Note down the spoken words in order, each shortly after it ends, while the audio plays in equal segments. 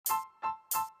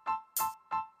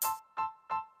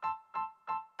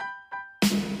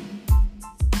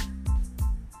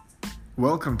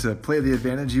Welcome to Play the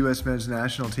Advantage U.S. Men's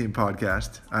National Team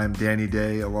podcast. I'm Danny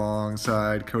Day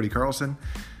alongside Cody Carlson.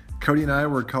 Cody and I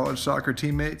were college soccer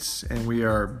teammates, and we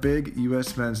are big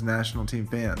U.S. Men's National Team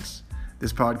fans.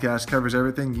 This podcast covers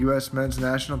everything U.S. Men's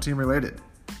National Team related.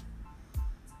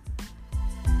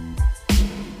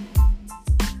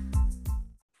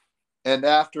 And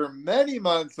after many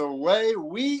months away,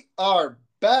 we are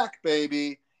back,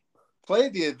 baby. Play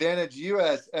the Advantage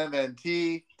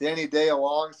USMNT. Danny Day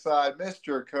alongside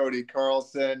Mr. Cody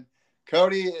Carlson.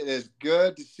 Cody, it is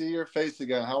good to see your face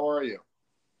again. How are you?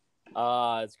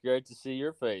 It's great to see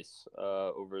your face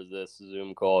over this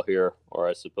Zoom call here, or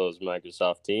I suppose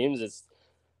Microsoft Teams. It's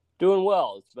doing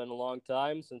well. It's been a long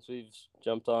time since we've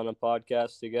jumped on a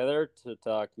podcast together to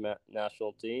talk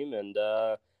national team, and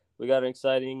we got an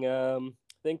exciting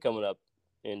thing coming up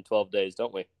in 12 days,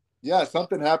 don't we? Yeah,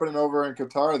 something happening over in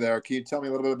Qatar there. Can you tell me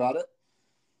a little bit about it?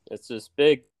 It's this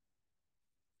big,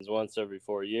 it's once every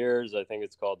 4 years. I think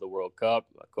it's called the World Cup,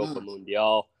 Copa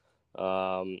Mundial.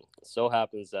 So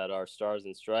happens that our Stars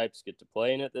and Stripes get to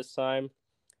play in it this time.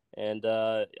 And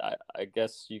I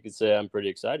guess you could say I'm pretty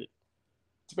excited.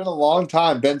 It's been a long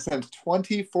time, been since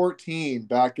 2014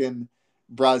 back in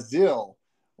Brazil,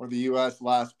 where the U.S.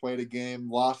 last played a game,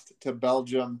 lost to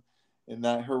Belgium in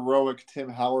that heroic Tim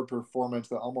Howard performance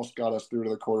that almost got us through to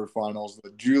the quarterfinals.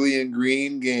 The Julian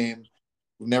Green game,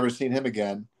 we've never seen him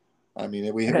again. I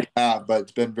mean, we have, but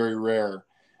it's been very rare.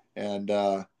 And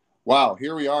wow,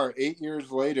 here we are 8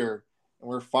 years later, and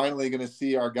we're finally going to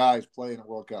see our guys play in a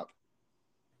World Cup.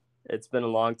 It's been a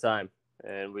long time,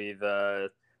 and we've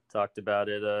talked about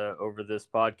it over this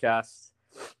podcast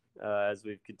as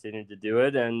we've continued to do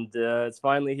it, and it's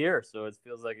finally here. So it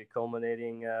feels like a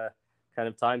culminating kind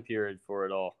of time period for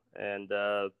it all. And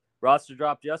roster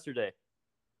dropped yesterday.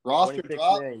 Roster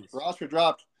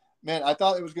dropped. Man, I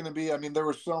thought it was going to be, I mean, there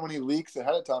were so many leaks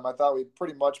ahead of time. I thought we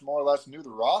pretty much more or less knew the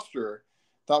roster.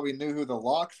 Thought we knew who the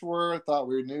locks were. Thought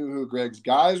we knew who Greg's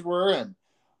guys were. And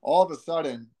all of a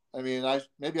sudden, I mean,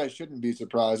 maybe I shouldn't be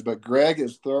surprised, but Greg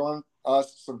is throwing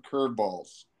us some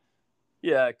curveballs.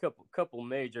 Yeah, a couple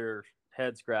major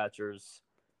head scratchers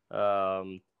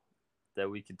that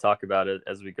we can talk about it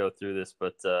as we go through this.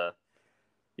 But,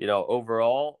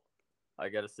 overall, I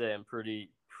got to say I'm pretty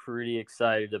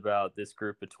excited about this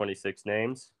group of 26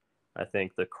 names. I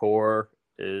think the core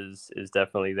is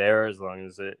definitely there as long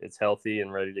as it's healthy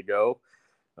and ready to go.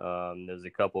 There's a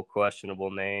couple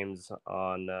questionable names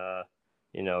on,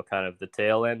 kind of the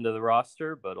tail end of the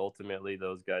roster, but ultimately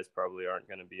those guys probably aren't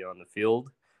going to be on the field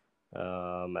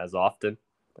as often,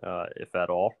 if at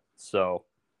all. So,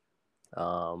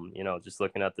 just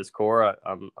looking at this core,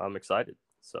 I'm excited.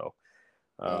 So,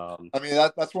 I mean,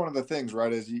 that's one of the things,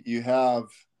 right, is you have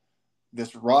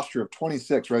this roster of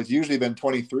 26, right? It's usually been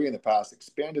 23 in the past,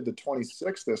 expanded to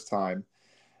 26 this time.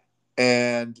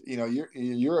 And,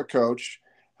 you're a coach.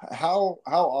 How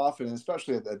often,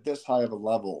 especially at this high of a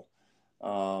level,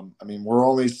 I mean, we're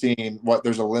only seeing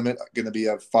there's a limit going to be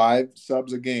of 5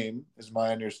 subs a game is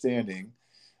my understanding.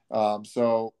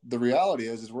 So the reality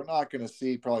is we're not going to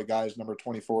see probably guys number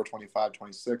 24, 25,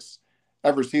 26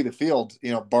 ever see the field,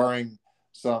 barring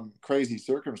some crazy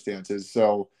circumstances.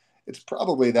 So it's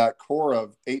probably that core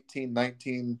of 18,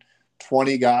 19,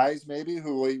 20 guys maybe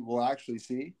who we will actually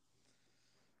see.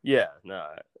 Yeah, no,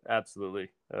 absolutely.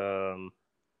 I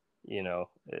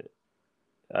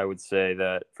would say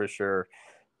that for sure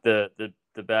the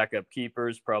backup keeper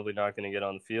is probably not going to get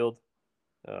on the field.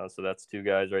 So that's 2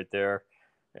 guys right there.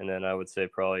 And then I would say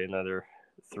probably another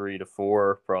 3 to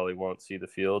 4 probably won't see the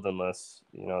field unless,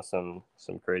 some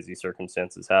crazy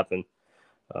circumstances happen,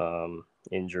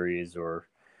 injuries, or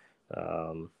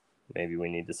maybe we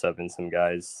need to sub in some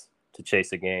guys to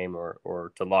chase a game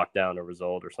or to lock down a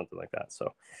result or something like that.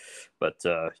 So, but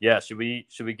should we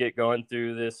get going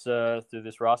through this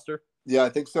roster? Yeah, I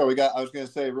think so. I was going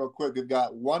to say real quick, we've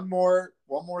got one more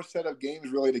set of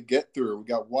games really to get through. We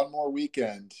got one more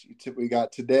weekend. We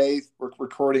got today, we're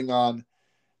recording on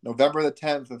November the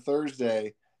 10th, a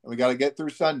Thursday, and we got to get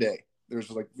through Sunday.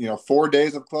 There's 4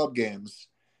 days of club games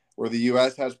where the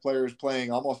U.S. has players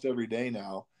playing almost every day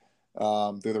now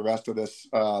through the rest of this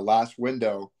last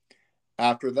window.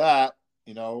 After that,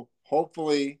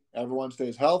 hopefully everyone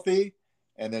stays healthy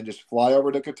and then just fly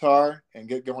over to Qatar and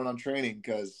get going on training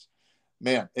because,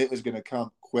 man, it is going to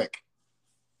come quick.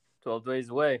 12 days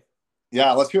away.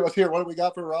 Yeah, let's hear what do we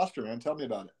got for a roster, man. Tell me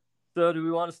about it. So do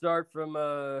we want to start from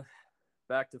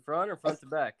back to front or front to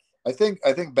back? I think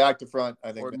back to front.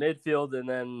 Or midfield and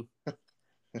then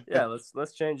Yeah,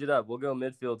 let's change it up. We'll go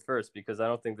midfield first because I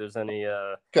don't think there's any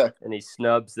Okay. any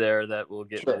snubs there that will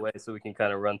get in Sure. the way. So we can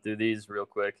kind of run through these real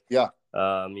quick. Yeah.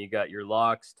 You got your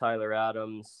locks: Tyler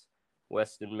Adams,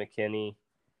 Weston McKennie,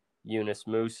 Yunus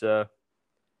Musa,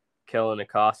 Kellen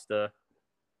Acosta.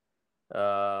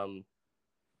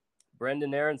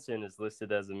 Brendan Aronson is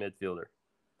listed as a midfielder,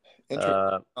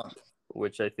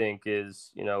 which I think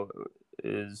is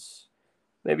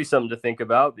maybe something to think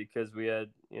about because we had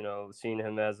seen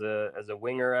him as a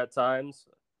winger at times,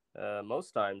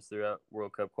 most times throughout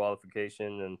World Cup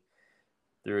qualification and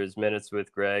through his minutes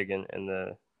with Greg and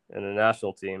the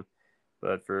national team.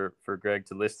 But for Greg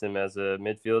to list him as a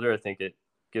midfielder, I think it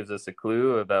gives us a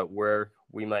clue about where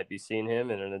we might be seeing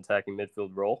him in an attacking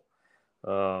midfield role.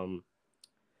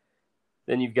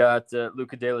 Then you've got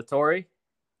Luca De La Torre.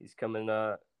 He's coming.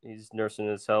 He's nursing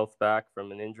his health back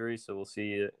from an injury, so we'll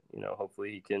see.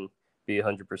 Hopefully he can be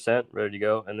 100% ready to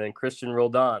go. And then Christian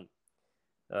Roldan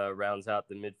rounds out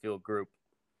the midfield group,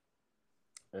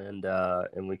 and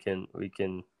we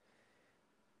can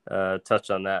touch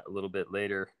on that a little bit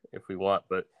later if we want.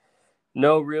 But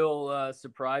no real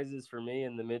surprises for me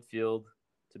in the midfield,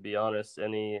 to be honest.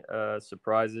 Any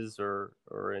surprises or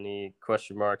any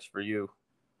question marks for you?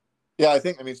 Yeah,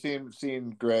 I mean,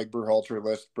 seeing Greg Berhalter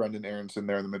list Brendan Aronson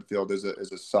there in the midfield is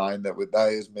a sign that that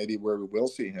is maybe where we will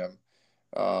see him.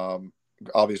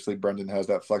 Obviously, Brendan has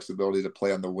that flexibility to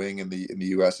play on the wing in the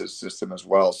U.S.'s system as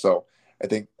well. So I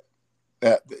think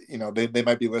that they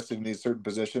might be listed in these certain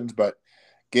positions, but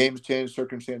games change,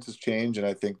 circumstances change, and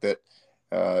I think that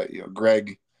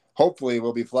Greg hopefully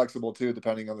will be flexible too,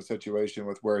 depending on the situation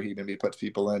with where he maybe puts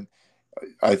people in.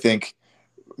 I think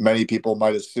many people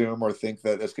might assume or think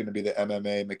that it's going to be the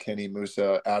MMA, McKennie,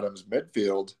 Musa, Adams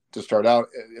midfield to start out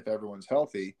if everyone's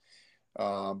healthy.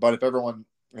 But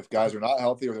if guys are not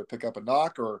healthy or they pick up a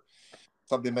knock or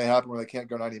something may happen where they can't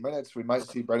go 90 minutes, we might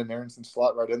see Brendan Aronson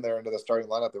slot right in there into the starting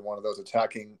lineup in one of those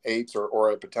attacking 8s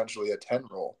or potentially a 10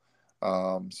 role.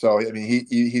 So, I mean,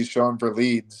 he's shown for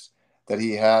Leeds that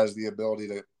he has the ability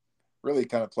to really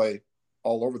kind of play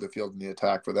all over the field in the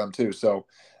attack for them too. So,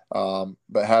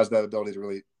 but has that ability to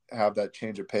really have that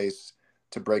change of pace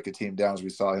to break a team down, as we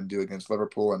saw him do against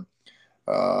Liverpool and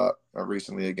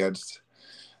recently against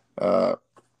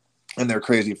in their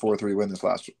crazy 4-3 win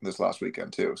this last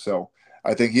weekend too. So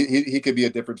I think he could be a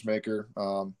difference maker.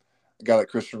 A guy like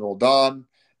Christian Roldan,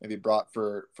 maybe brought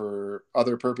for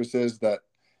other purposes that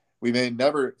we may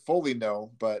never fully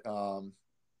know, but I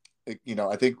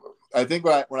think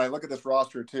when I look at this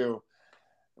roster too,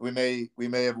 we may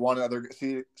have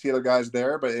see other guys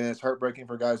there, but it's heartbreaking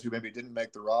for guys who maybe didn't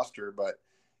make the roster. But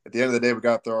at the end of the day, we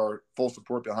got our full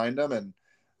support behind them and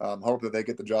hope that they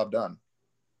get the job done.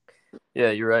 Yeah,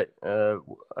 you're right. I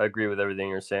agree with everything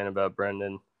you're saying about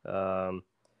Brendan.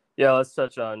 Yeah, let's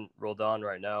touch on Roldan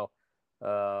right now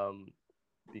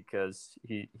because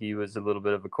he was a little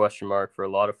bit of a question mark for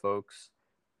a lot of folks.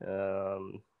 A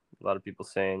lot of people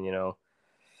saying,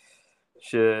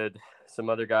 should some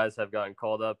other guys have gotten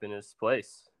called up in his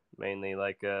place, mainly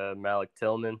like Malik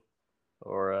Tillman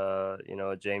or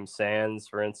a James Sands,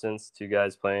 for instance, 2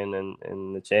 guys playing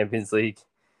in the Champions League.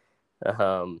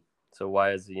 So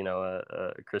why is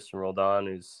a Christian Roldan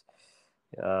who's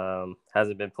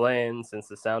hasn't been playing since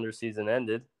the Sounders season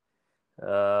ended?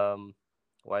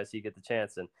 Why does he get the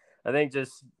chance? And I think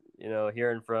just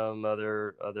hearing from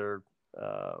other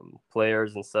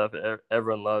players and stuff,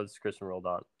 everyone loves Christian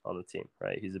Roldan on the team,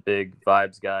 right? He's a big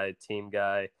vibes guy, team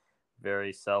guy,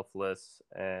 very selfless,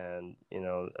 and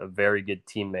a very good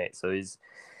teammate. So he's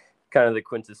kind of the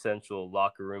quintessential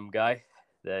locker room guy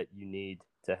that you need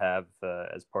to have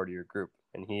as part of your group.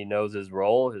 And he knows his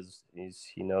role.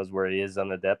 He knows where he is on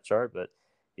the depth chart, but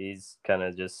he's kind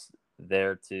of just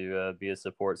there to be a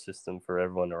support system for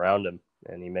everyone around him,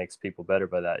 and he makes people better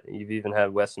by that. You've even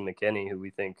had Weston McKennie, who we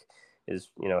think is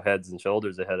heads and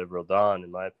shoulders ahead of Roldan,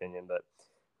 in my opinion, but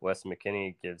Weston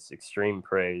McKennie gives extreme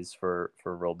praise for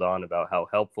Roldan about how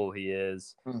helpful he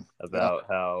is, about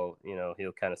how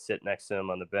he'll kind of sit next to him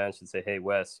on the bench and say, "Hey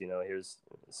Wes, here's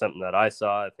something that I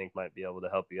saw I think might be able to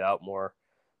help you out more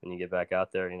when you get back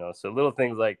out there." So little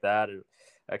things like that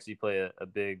actually play a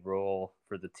big role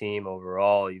for the team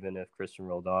overall, even if Christian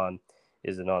Roldan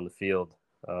isn't on the field.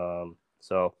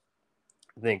 So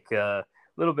I think a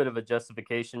little bit of a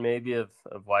justification maybe of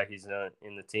why he's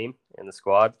in the team, in the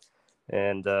squad.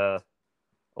 And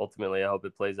ultimately, I hope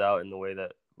it plays out in the way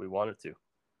that we want it to.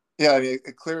 Yeah, I mean,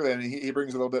 clearly, he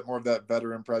brings a little bit more of that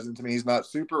veteran presence. I mean, he's not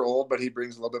super old, but he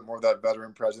brings a little bit more of that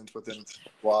veteran presence within the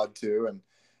squad too. And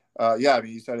I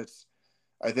mean, you said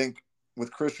I think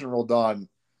with Christian Roldan,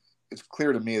 it's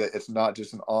clear to me that it's not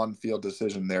just an on-field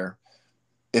decision there.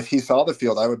 if he saw the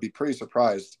field, I would be pretty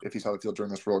surprised if he saw the field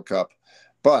during this World Cup.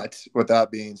 But with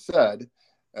that being said,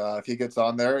 if he gets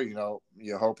on there,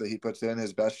 you hope that he puts in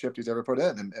his best shift he's ever put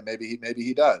in, and maybe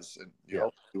he does, and you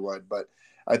hope he would. But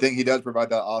I think he does provide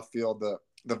that off field, the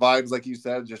vibes, like you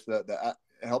said, just the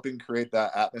helping create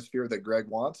that atmosphere that Greg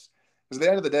wants. Because at the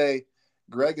end of the day,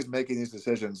 Greg is making these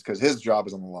decisions because his job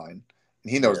is on the line,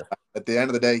 and he knows that. At the end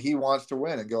of the day, he wants to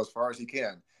win and go as far as he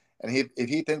can. And if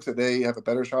he thinks that they have a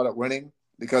better shot at winning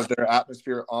because their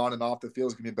atmosphere on and off the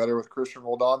field is going to be better with Christian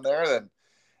Roldan there, then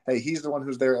hey, he's the one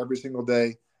who's there every single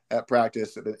day at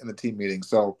practice in the team meeting.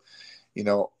 So,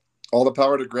 all the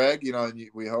power to Greg, and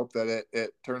we hope that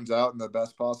it turns out in the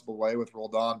best possible way with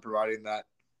Roldan providing that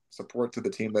support to the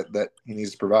team that he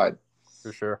needs to provide.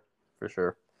 For sure.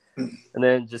 And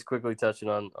then just quickly touching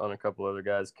on a couple other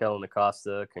guys, Kellyn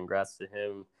Acosta, congrats to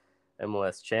him,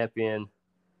 MLS champion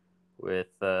with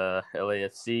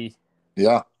LAFC.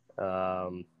 Yeah.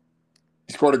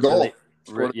 He scored a goal.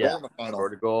 Scored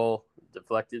a goal,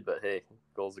 deflected, but hey,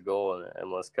 goal's a goal in the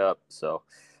MLS Cup. So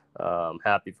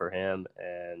happy for him,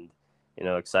 and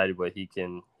excited what he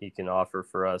can offer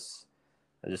for us.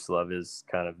 I just love his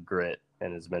kind of grit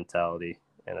and his mentality,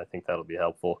 and I think that'll be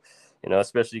helpful.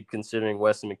 Especially considering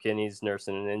Weston McKennie's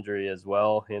nursing an injury as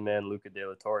well, him and Luca De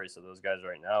La Torre. So those guys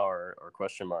right now are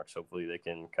question marks. Hopefully they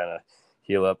can kind of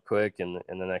heal up quick in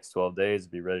the next 12 days,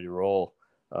 be ready to roll.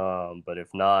 But if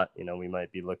not, we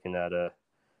might be looking at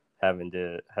having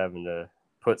to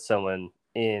put someone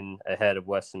in ahead of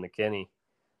Weston McKennie.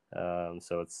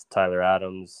 So it's Tyler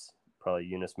Adams, probably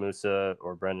Yunus Musa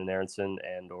or Brendan Aronson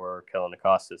or Kellyn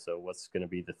Acosta. So what's going to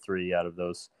be the three out of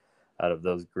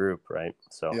those group, right?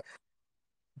 So,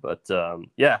 but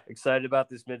excited about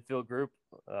this midfield group.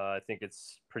 I think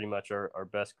it's pretty much our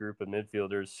best group of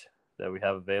midfielders that we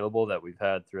have available that we've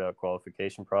had throughout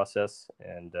qualification process.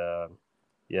 And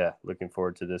looking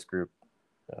forward to this group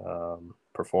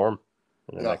perform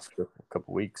in the next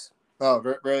couple weeks. Oh,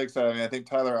 very, very exciting. I think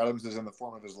Tyler Adams is in the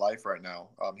form of his life right now.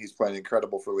 He's playing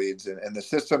incredible for Leeds, and the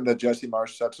system that Jesse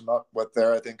Marsch sets him up with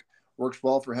there, I think, works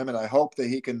well for him. And I hope that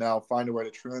he can now find a way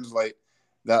to translate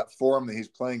that form that he's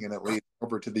playing in at Leeds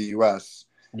over to the U.S.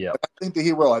 Yeah, I think that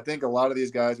he will. I think a lot of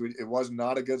these guys, it was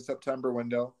not a good September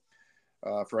window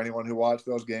for anyone who watched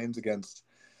those games against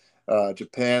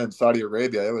Japan and Saudi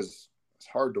Arabia. It's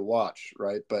hard to watch,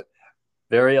 right? But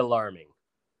very alarming.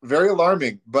 Very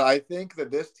alarming, but I think that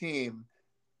this team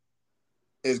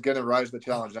is going to rise to the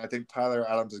challenge, and I think Tyler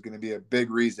Adams is going to be a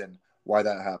big reason why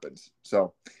that happens.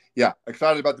 So,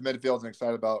 excited about the midfield and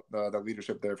excited about the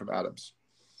leadership there from Adams.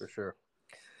 For sure.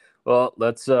 Well,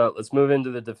 let's move into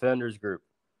the defenders group.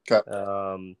 Okay.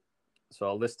 So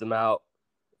I'll list them out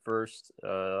first.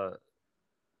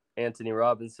 Anthony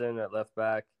Robinson at left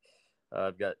back.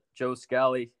 I've got Joe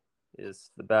Scally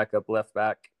is the backup left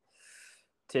back.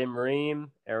 Tim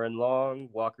Ream, Aaron Long,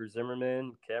 Walker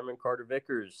Zimmerman, Cameron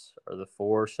Carter-Vickers are the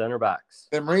four center backs.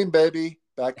 Tim Ream, baby,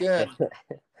 back in.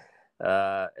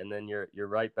 And then your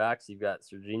right backs, you've got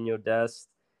Serginho Dest,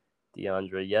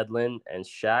 DeAndre Yedlin, and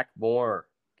Shaq Moore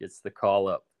gets the call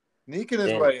up. Sneaking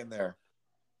his way in there.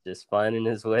 Just finding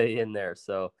his way in there.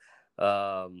 So what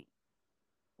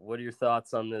are your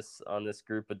thoughts on this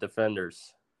group of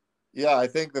defenders? Yeah, I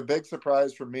think the big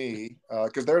surprise for me,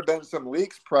 because there had been some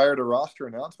leaks prior to roster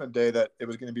announcement day that it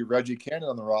was going to be Reggie Cannon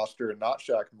on the roster and not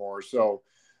Shaq Moore. So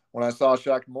when I saw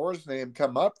Shaq Moore's name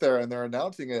come up there and they're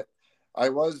announcing it, I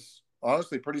was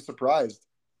honestly pretty surprised.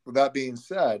 With that being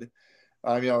said,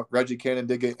 Reggie Cannon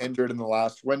did get injured in the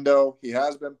last window. He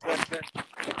has been playing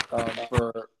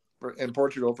for in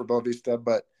Portugal for Boavista,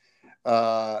 but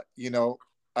I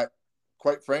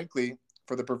quite frankly,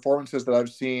 for the performances that I've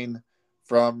seen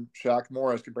from Shaq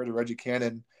Moore as compared to Reggie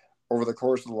Cannon over the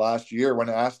course of the last year, when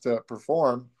asked to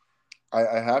perform,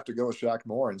 I have to go with Shaq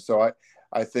Moore. And so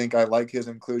I think I like his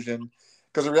inclusion,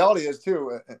 because the reality is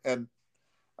too, and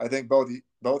I think both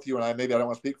you and I, maybe I don't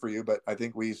want to speak for you, but I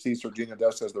think we see Serginho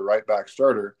Dest as the right back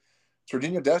starter.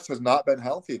 Serginho Dest has not been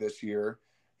healthy this year.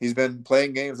 He's been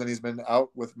playing games and he's been out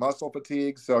with muscle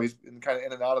fatigue. So he's been kind of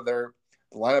in and out of the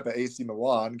lineup at AC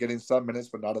Milan, getting some minutes,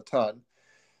 but not a ton.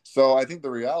 So I think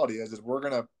the reality is we're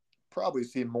going to probably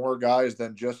see more guys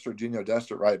than just Serginho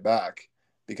Dest at right back,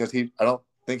 because I don't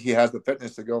think he has the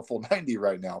fitness to go full 90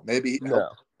 right now. Maybe he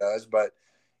does, but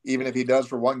even if he does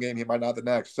for one game, he might not the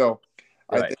next. So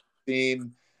right. I think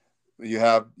you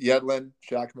have Yedlin,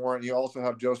 Shaq Moore, and you also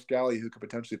have Joe Scally, who could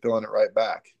potentially fill in at right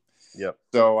back. Yep.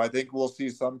 So I think we'll see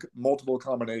multiple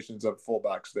combinations of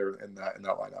fullbacks there in that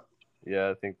lineup. Yeah,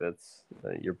 I think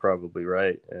you're probably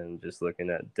right. And just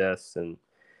looking at Dest and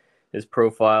his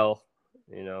profile,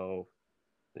 he's a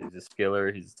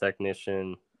skiller, he's a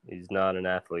technician, He's not an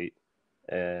athlete,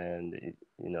 and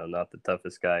not the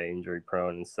toughest guy, injury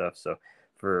prone and stuff. So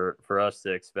for us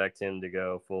to expect him to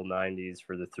go full 90s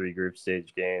for the 3 group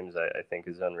stage games, I think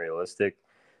is unrealistic.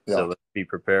 Yeah. So let's be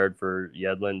prepared for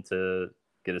Yedlin to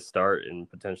get a start in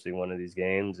potentially one of these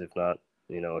games, if not,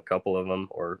 a couple of them,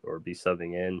 or be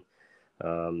subbing in.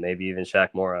 Maybe even Shaq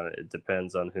Moore. It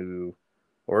depends on who,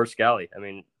 or Scally. I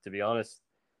mean, to be honest,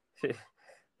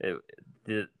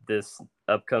 this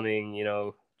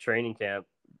upcoming, training camp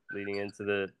leading into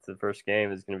the first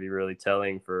game is going to be really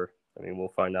telling for. I mean, we'll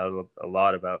find out a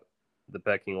lot about the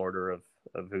pecking order of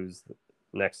who's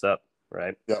next up,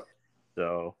 right? Yeah.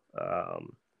 So,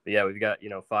 but yeah, we've got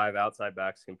 5 outside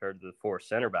backs compared to the 4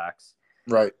 center backs,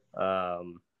 right?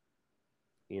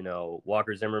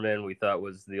 Walker Zimmerman we thought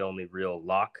was the only real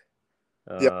lock,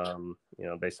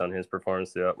 based on his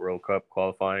performance throughout World Cup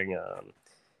qualifying.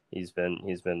 He's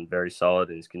been very solid,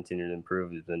 and he's continued to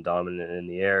improve. He's been dominant in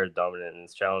the air, dominant in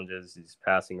his challenges. His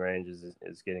passing range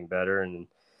is getting better, and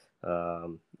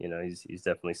he's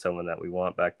definitely someone that we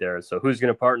want back there. So who's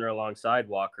going to partner alongside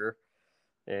Walker?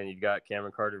 And you've got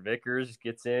Cameron Carter-Vickers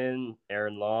gets in,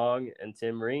 Aaron Long, and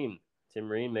Tim Ream. Tim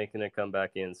Ream making a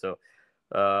comeback in. So,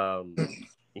 I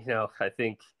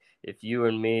think if you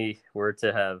and me were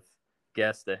to have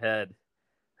guessed ahead,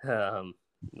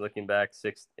 looking back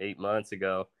 6-8 months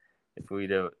ago, if we'd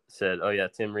have said, "Oh yeah,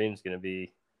 Tim Ream's going to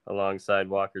be alongside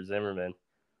Walker Zimmerman,"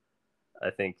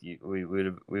 I think we would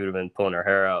have been pulling our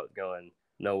hair out, going,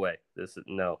 "No way!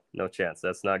 No chance.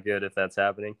 That's not good if that's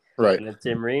happening." Right. And then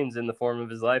Tim Ream's in the form of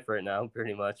his life right now,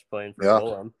 pretty much playing for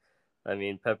Fulham. I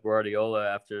mean, Pep Guardiola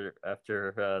after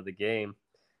the game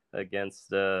against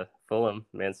Fulham,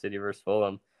 Man City versus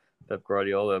Fulham, Pep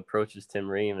Guardiola approaches Tim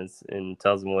Ream and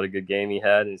tells him what a good game he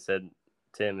had, and he said,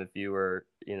 "Tim, if you were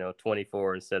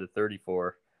 24 instead of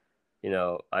 34,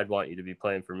 I'd want you to be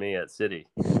playing for me at City."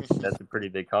 That's a pretty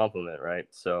big compliment, right?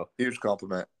 So huge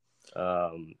compliment.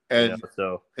 And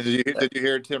did you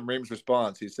hear Tim Ream's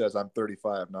response? He says, "I'm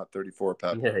 35, not 34,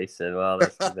 Pep." Yeah, he said, "Well,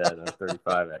 that's too bad. I'm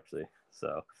 35 actually."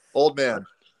 So old man.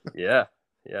 Yeah.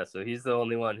 So he's the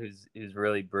only one who's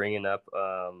really bringing up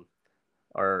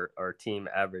our team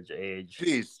average age.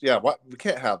 Jeez, yeah. What, we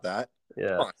can't have that.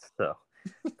 Yeah. So,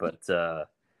 but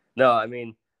no, I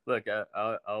mean, look,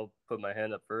 I'll put my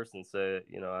hand up first and say,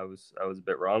 I was a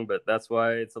bit wrong, but that's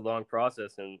why it's a long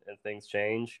process, and things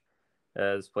change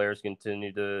as players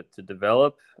continue to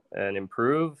develop and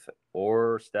improve,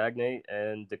 or stagnate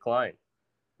and decline,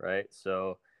 right?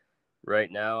 So right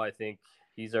now, I think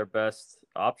he's our best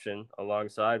option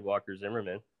alongside Walker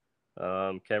Zimmerman.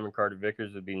 Cameron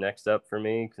Carter-Vickers would be next up for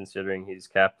me, considering he's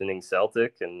captaining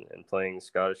Celtic and playing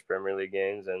Scottish Premier League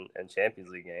games and Champions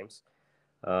League games.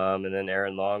 And then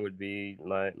Aaron Long would be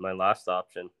my last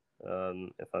option,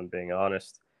 if I'm being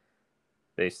honest,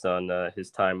 based on his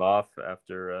time off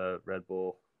after Red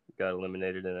Bull got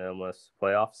eliminated in MLS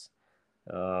playoffs.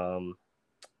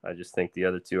 I just think the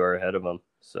other 2 are ahead of him.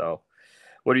 So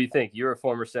what do you think? You're a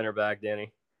former center back,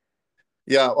 Danny.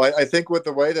 Yeah, I think with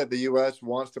the way that the U.S.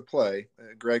 wants to play,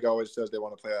 Greg always says they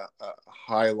want to play a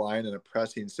high line and a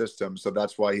pressing system. So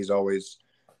that's why he's always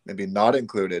maybe not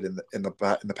included in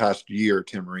the past year,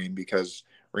 Tim Ream, because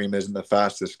Ream isn't the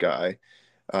fastest guy.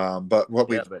 But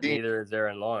neither is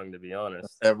Aaron Long, to be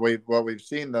honest. And what we've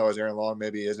seen though is Aaron Long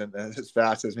maybe isn't as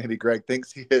fast as maybe Greg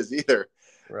thinks he is either.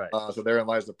 Right. So therein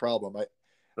lies the problem.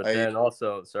 Then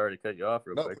also, sorry to cut you off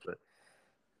real quick, but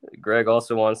Greg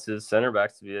also wants his center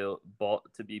backs to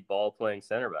be ball playing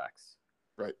center backs.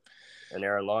 Right. And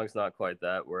Aaron Long's not quite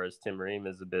that, whereas Tim Ream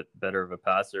is a bit better of a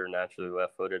passer, naturally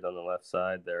left-footed on the left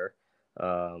side there.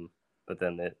 But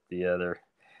then the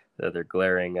other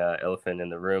glaring elephant in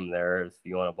the room there, if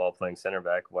you want a ball playing center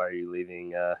back, why are you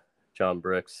leaving John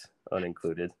Brooks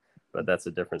unincluded? But that's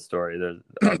a different story. There's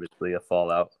obviously a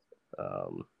fallout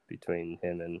between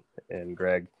him and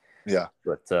Greg. Yeah,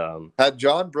 but had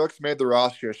John Brooks made the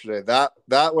roster yesterday,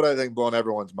 that would, I think, blown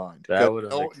everyone's mind. That would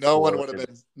have no one would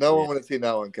have seen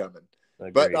that one coming.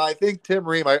 Agreed. But I think Tim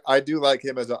Ream, I do like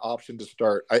him as an option to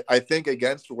start. I think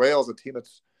against Wales, a team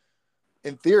that's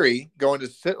in theory going to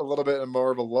sit a little bit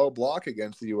more of a low block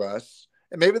against the U.S.,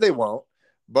 and maybe they won't,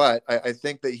 but I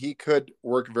think that he could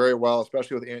work very well,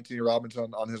 especially with Anthony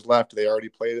Robinson on his left. They already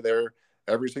play there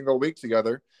every single week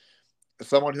together.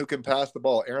 Someone who can pass the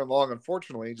ball. Aaron Long,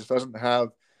 unfortunately, just doesn't have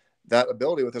that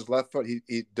ability with his left foot.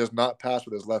 He does not pass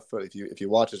with his left foot. If you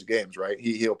watch his games, right,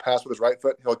 he'll pass with his right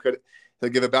foot. He'll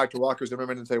give it back to Walker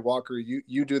Zimmerman and say, "Walker,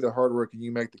 you do the hard work and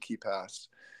you make the key pass."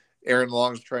 Aaron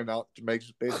Long's trying out to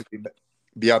basically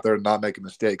be out there and not make a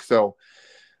mistake. So,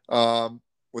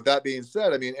 with that being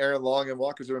said, I mean, Aaron Long and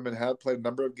Walker Zimmerman have played a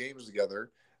number of games together.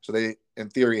 So they, in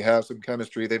theory, have some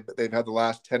chemistry. They've had the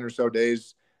last 10 or so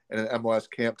days in an MLS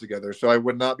camp together. So I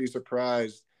would not be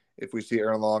surprised if we see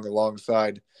Aaron Long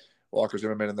alongside Walker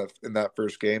Zimmerman in that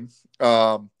first game.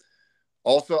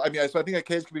 Also, I mean, so I think a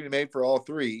case can be made for all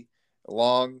three.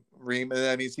 Long, Ream, and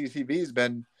I mean, CCV has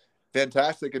been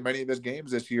fantastic in many of his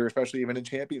games this year, especially even in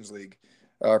Champions League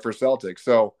for Celtics.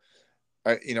 So,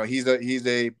 he's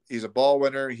a ball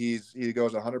winner. He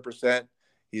goes 100%.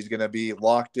 He's going to be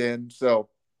locked in. So,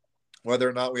 whether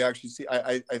or not we actually see,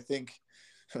 I think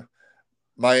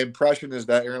my impression is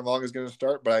that Aaron Long is going to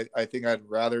start, but I think I'd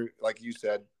rather, like you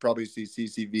said, probably see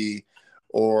CCV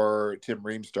or Tim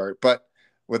Ream start. But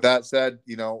with that said,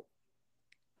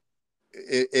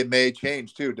 it may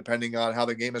change too, depending on how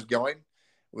the game is going.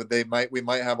 We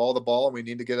might have all the ball and we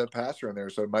need to get a passer in there.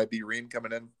 So it might be Ream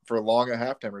coming in for Long at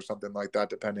halftime or something like that,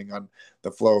 depending on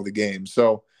the flow of the game.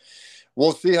 So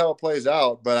we'll see how it plays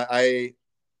out. But I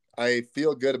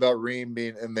feel good about Ream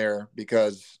being in there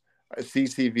because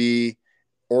CCV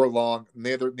or Long,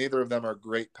 neither of them are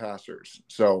great passers.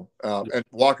 So and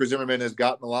Walker Zimmerman has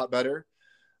gotten a lot better.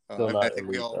 I think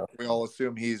we all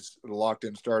assume he's the locked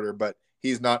in starter, but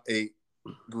he's not a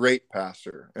great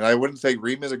passer. And I wouldn't say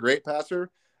Ream is a great passer,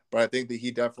 but I think that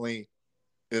he definitely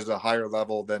is a higher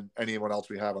level than anyone else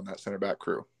we have on that center back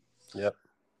crew. Yep.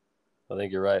 I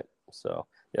think you're right. So,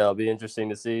 yeah, it'll be interesting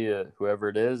to see whoever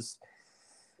it is.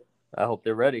 I hope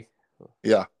they're ready.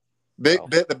 Yeah.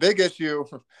 The big issue,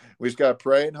 we just got to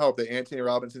pray and hope that Anthony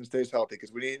Robinson stays healthy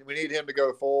because we need him to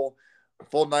go full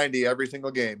 90 every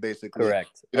single game, basically.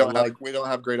 Correct. We don't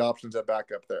have great options at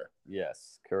backup there.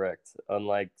 Yes, correct.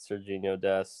 Unlike Serginho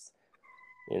Dest,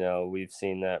 we've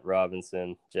seen that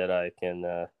Robinson Jedi can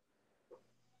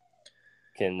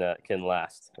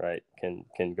last, right?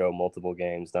 Can go multiple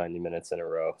games, 90 minutes in a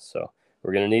row. So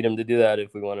we're gonna need him to do that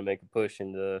if we want to make a push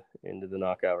into the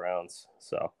knockout rounds.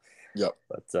 So, yep.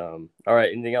 But all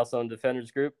right. Anything else on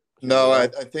Defenders Group? No, I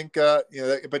think that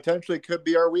potentially could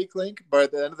be our weak link, but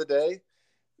at the end of the day,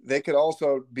 they could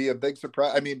also be a big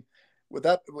surprise. I mean, with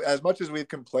that, as much as we've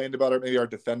complained about our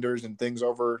defenders and things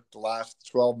over the last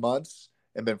 12 months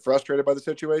and been frustrated by the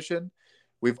situation,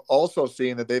 we've also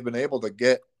seen that they've been able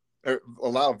to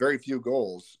allow very few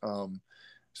goals.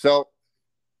 So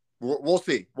we'll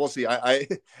see. We'll see. I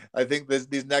think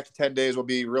these next 10 days will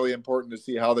be really important to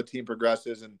see how the team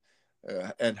progresses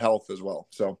and health as well.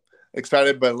 So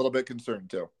excited, but a little bit concerned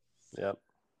too. Yep.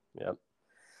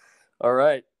 All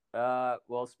right.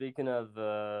 Well, speaking of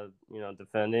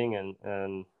defending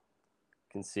and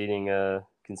conceding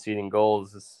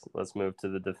goals, let's move to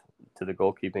the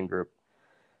goalkeeping group,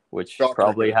 which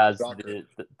probably has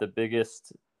the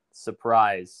biggest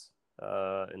surprise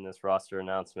in this roster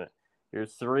announcement. Your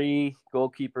three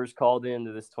goalkeepers called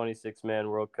into this 26-man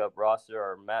World Cup roster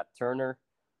are Matt Turner,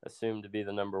 assumed to be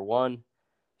the number one,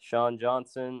 Sean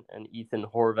Johnson, and Ethan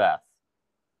Horvath,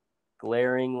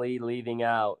 glaringly leaving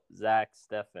out Zach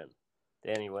Steffen.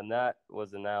 Danny, when that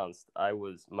was announced,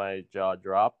 my jaw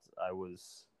dropped. I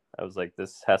was like,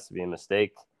 this has to be a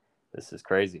mistake. This is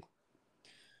crazy.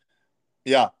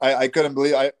 Yeah, I couldn't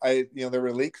believe there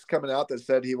were leaks coming out that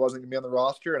said he wasn't gonna be on the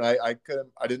roster, and I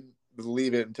didn't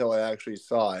believe it until I actually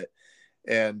saw it.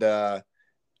 And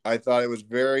I thought it was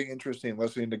very interesting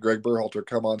listening to Greg Berhalter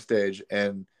come on stage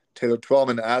and Taylor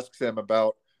Twellman asks him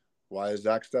about why is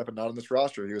Zach Steffen not on this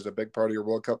roster? He was a big part of your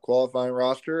World Cup qualifying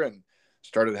roster and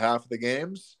started half of the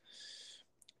games.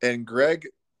 And Greg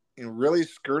really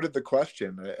skirted the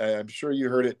question. I'm sure you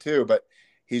heard it too, but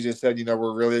he just said,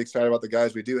 we're really excited about the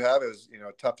guys we do have. It was,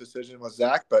 a tough decision with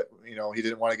Zach, but he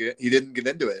didn't get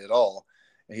into it at all.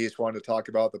 And he just wanted to talk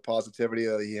about the positivity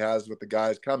that he has with the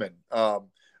guys coming,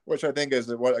 which I think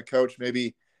is what a coach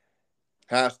maybe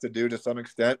has to do to some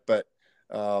extent. But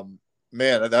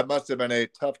man, that must have been a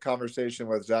tough conversation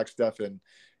with Zach Steffen,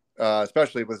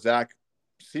 especially with Zach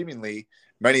seemingly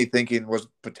many thinking was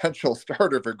potential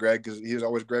starter for Greg because he was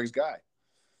always Greg's guy.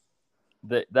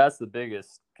 That's the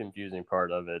biggest confusing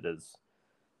part of it is,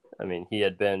 he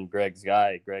had been Greg's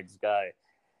guy.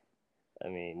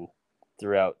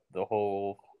 Throughout the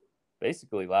whole,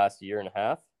 basically last year and a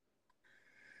half.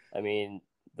 The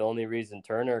only reason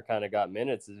Turner kind of got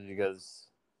minutes is because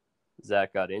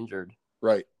Zach got injured.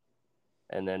 Right.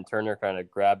 And then Turner kind of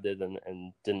grabbed it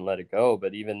and didn't let it go.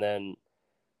 But even then,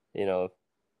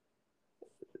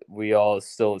 we all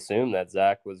still assumed that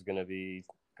Zach was going to be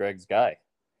Greg's guy.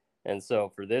 And so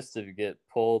for this to get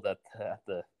pulled at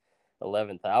the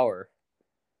 11th hour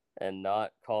and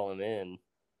not call him in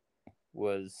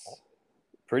was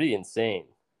pretty insane.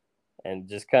 And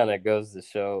just kind of goes to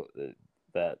show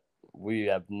that, we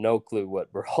have no clue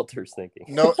what Berhalter's thinking.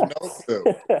 No clue.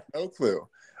 No clue.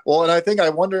 Well, and I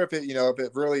wonder if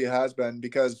it really has been,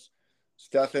 because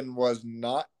Stefan was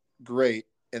not great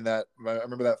in that. I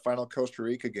remember that final Costa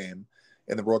Rica game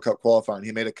in the World Cup qualifying.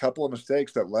 He made a couple of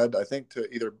mistakes that led, I think, to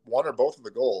either one or both of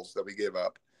the goals that we gave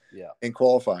up in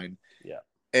qualifying. Yeah.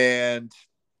 And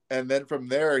then from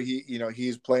there,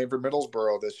 he's playing for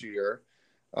Middlesbrough this year,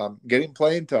 getting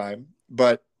playing time,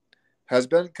 but has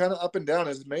been kind of up and down,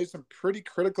 has made some pretty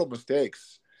critical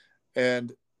mistakes.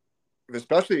 And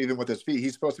especially even with his feet,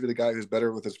 he's supposed to be the guy who's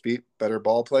better with his feet, better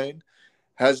ball playing.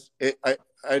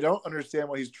 I don't understand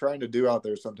what he's trying to do out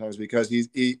there sometimes, because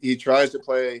he tries to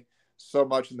play so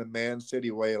much in the Man City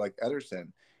way like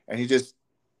Ederson, and he just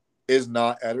is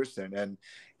not Ederson. And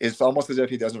it's almost as if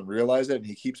he doesn't realize it, and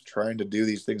he keeps trying to do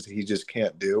these things that he just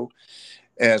can't do.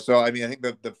 And so, I mean, I think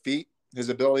the feet, his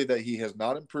ability, that he has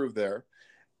not improved there,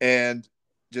 and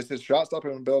just his shot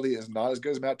stopping ability is not as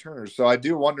good as Matt Turner's. So I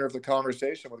do wonder if the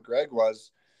conversation with Greg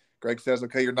says,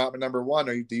 okay, you're not my number one,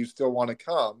 or do you still want to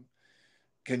come?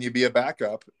 Can you be a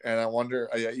backup? And I wonder,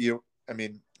 I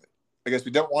guess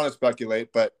we don't want to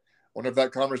speculate, but I wonder if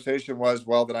that conversation was,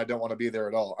 well, then I don't want to be there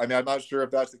at all. I mean, I'm not sure if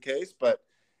that's the case, but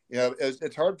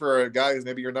it's hard for a guy who's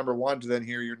maybe your number one to then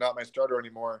hear you're not my starter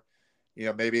anymore.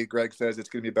 Maybe Greg says it's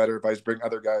going to be better if I just bring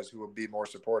other guys who will be more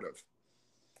supportive.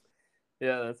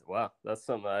 Yeah, that's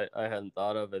something I hadn't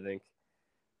thought of. I think,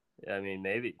 I mean,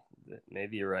 maybe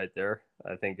you're right there.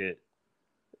 I think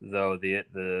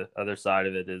the other side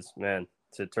of it is, man,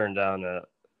 to turn down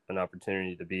an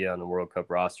opportunity to be on the World Cup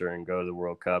roster and go to the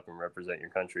World Cup and represent your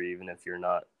country, even if you're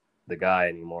not the guy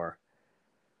anymore,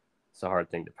 it's a hard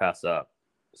thing to pass up.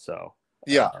 So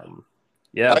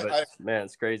but man,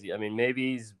 it's crazy. I mean,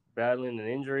 maybe he's battling an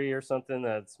injury or something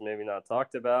that's maybe not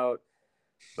talked about,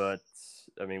 but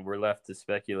I mean, we're left to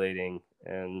speculating,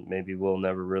 and maybe we'll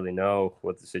never really know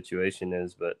what the situation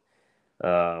is. But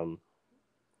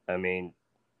I mean,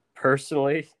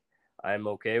 personally, I'm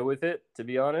okay with it, to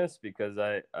be honest, because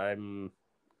I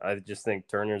just think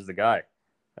Turner's the guy.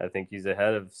 I think he's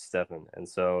ahead of Stefan, and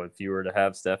so if you were to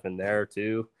have Stefan there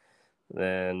too,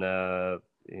 then I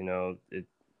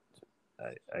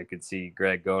could see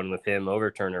Greg going with him over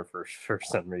Turner for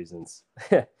some reasons.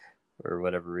 Or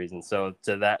whatever reason. So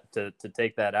to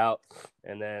take that out,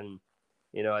 and then,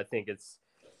 I think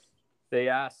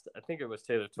I think it was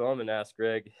Taylor Twellman asked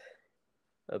Greg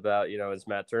about, is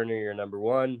Matt Turner your number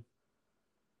one?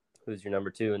 Who's your number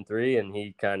 2 and 3? And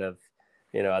he kind of,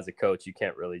 as a coach, you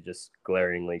can't really just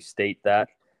glaringly state that,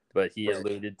 but he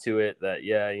alluded to it that,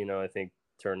 I think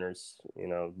Turner's,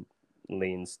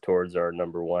 leans towards our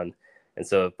number one. And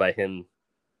so by him,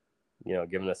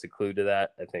 giving us a clue to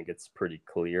that, I think it's pretty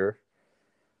clear.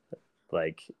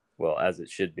 As it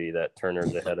should be, that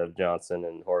Turner's ahead of Johnson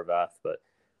and Horvath, but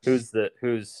who's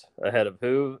ahead of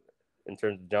who in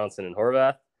terms of Johnson and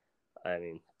Horvath? I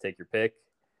mean, take your pick.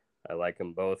 I like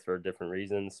them both for different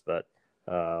reasons, but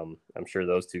I'm sure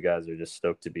those two guys are just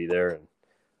stoked to be there.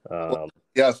 And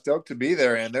stoked to be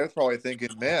there, and they're probably thinking,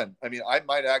 man, I mean, I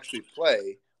might actually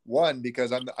play. One,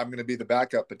 because I'm going to be the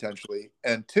backup potentially,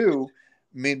 and two,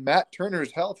 I mean, Matt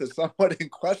Turner's health is somewhat in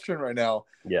question right now.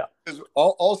 Yeah. Is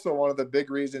also one of the big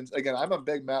reasons. Again, I'm a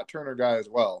big Matt Turner guy as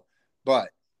well, but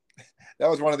that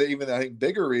was one of the I think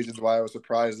bigger reasons why I was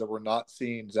surprised that we're not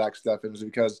seeing Zach Steffens,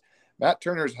 because Matt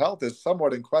Turner's health is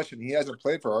somewhat in question. He hasn't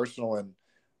played for Arsenal in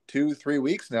 2-3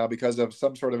 weeks now because of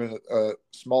some sort of a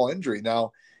small injury.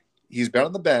 Now, he's been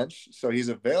on the bench, so he's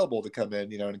available to come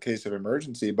in, in case of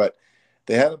emergency, but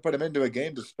they haven't put him into a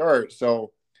game to start.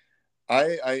 So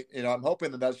I'm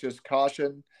hoping that that's just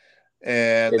caution.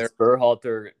 And it's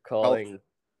Berhalter calling.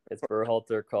 It's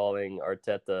Berhalter calling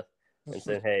Arteta and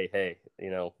saying, "Hey,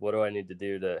 what do I need to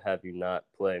do to have you not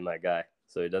play my guy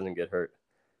so he doesn't get hurt?"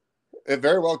 It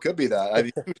very well could be that. I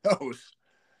mean, who knows?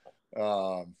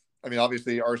 I mean,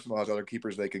 obviously Arsenal has other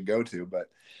keepers they can go to, but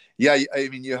yeah, I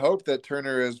mean, you hope that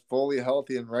Turner is fully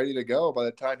healthy and ready to go by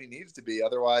the time he needs to be.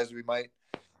 Otherwise, we might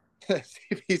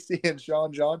be seeing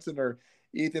Sean Johnson or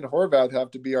Ethan Horvath have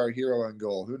to be our hero in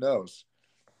goal. Who knows?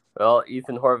 Well,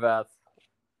 Ethan Horvath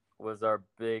was our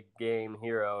big game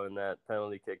hero in that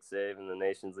penalty kick save in the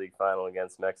Nations League final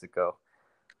against Mexico.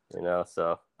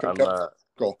 So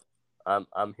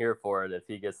I'm here for it if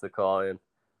he gets the call in.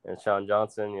 And Sean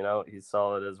Johnson, he's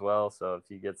solid as well. So if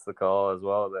he gets the call as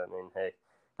well, then hey,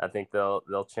 I think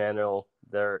they'll channel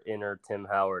their inner Tim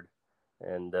Howard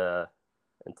and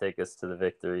take us to the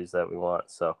victories that we want.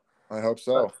 So I hope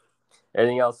so.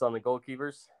 Anything else on the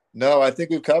goalkeepers? No, I think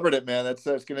we've covered it, man. It's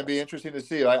going to be interesting to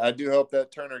see. I do hope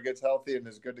that Turner gets healthy and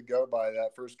is good to go by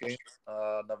that first game.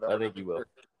 November. I think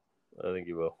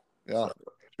he will. Yeah,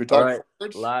 We talk All right.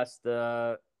 forwards?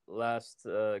 Last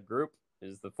group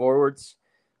is the forwards,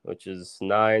 which is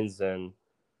nines and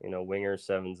wingers,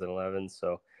 7s and 11s.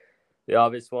 So the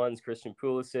obvious ones: Christian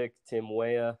Pulisic, Tim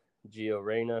Weah, Gio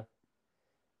Reyna,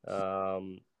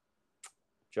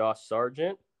 Josh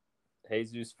Sargent,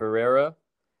 Jesus Ferreira,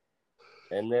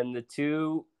 and then the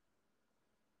two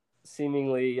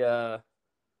seemingly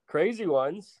crazy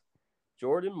ones: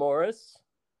 Jordan Morris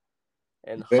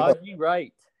and Haji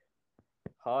Wright.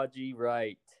 Haji.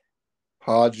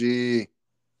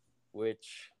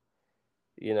 Which,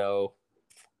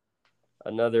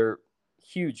 another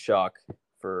huge shock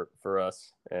for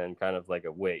us, and kind of like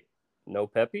a wait. No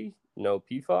Pepe, no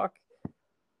Pefok.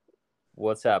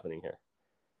 What's happening here?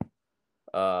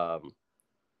 What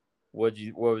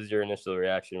was your initial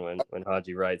reaction when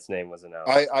Haji Wright's name was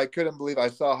announced? I couldn't believe I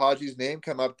saw Haji's name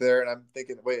come up there, and I'm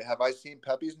thinking, wait, have I seen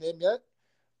Pepe's name yet?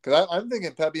 Because I'm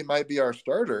thinking Pepe might be our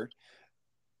starter,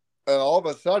 and all of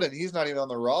a sudden he's not even on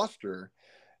the roster.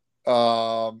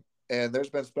 And there's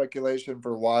been speculation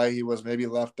for why he was maybe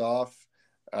left off.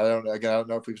 I don't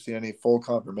know if we've seen any full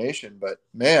confirmation, but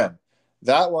man,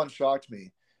 that one shocked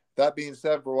me. That being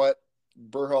said, for what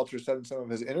Berhalter said in some of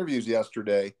his interviews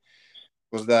yesterday,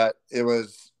 was that it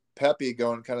was Pepe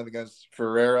going kind of against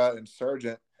Ferreira and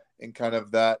Sargent in kind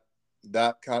of that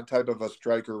type of a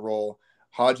striker role.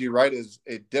 Haji Wright is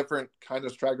a different kind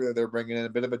of striker that they're bringing in, a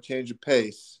bit of a change of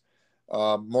pace,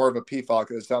 more of a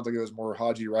Pefok. It sounds like it was more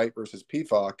Haji Wright versus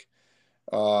Pefok.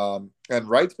 And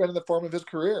Wright's been in the form of his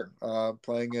career,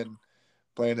 playing in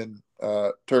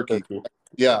Turkey.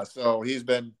 Yeah, so he's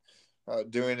been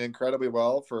doing incredibly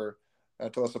well for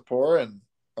Antalyaspor, and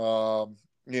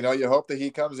you hope that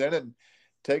he comes in and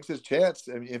takes his chance.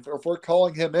 I mean, if we're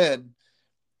calling him in,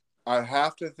 I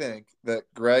have to think that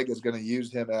Greg is going to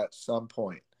use him at some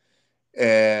point,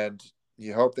 and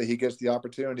you hope that he gets the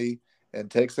opportunity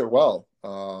and takes it well.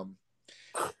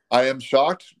 I am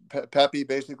shocked. Pepe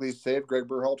basically saved Greg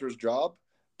Berhalter's job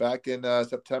back in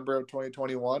September of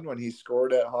 2021 when he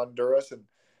scored at Honduras and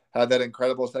had that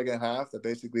incredible second half that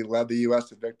basically led the U.S.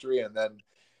 to victory. And then,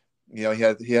 he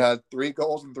had 3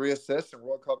 goals and 3 assists in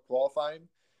World Cup qualifying.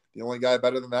 The only guy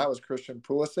better than that was Christian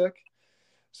Pulisic.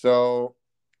 So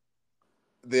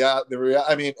and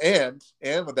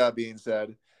with that being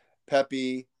said,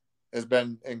 Pepe has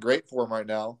been in great form right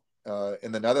now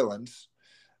in the Netherlands.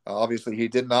 Obviously, he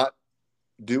did not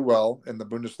do well in the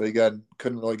Bundesliga and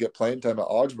couldn't really get playing time at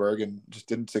Augsburg and just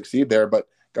didn't succeed there, but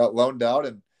got loaned out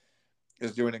and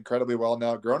is doing incredibly well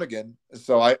now at Groningen.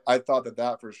 So I thought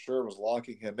that for sure was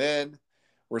locking him in.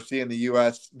 We're seeing the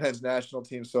U.S. men's national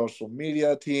team social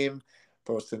media team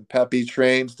posting Pepe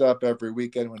train stuff every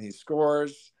weekend when he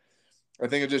scores. I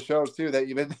think it just shows, too, that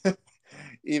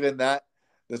even that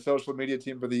the social media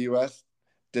team for the U.S.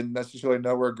 didn't necessarily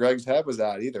know where Greg's head was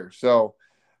at either. So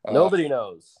nobody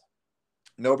knows.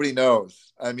 Nobody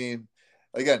knows. I mean,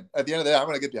 again, at the end of the day, I'm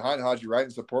going to get behind Haji Wright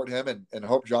and support him and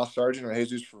hope Josh Sargent or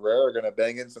Jesus Ferreira are going to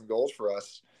bang in some goals for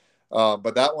us.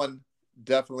 But that one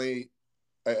definitely,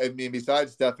 I mean,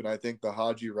 besides Stefan, I think the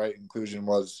Haji Wright inclusion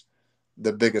was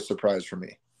the biggest surprise for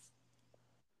me.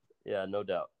 Yeah, no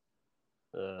doubt.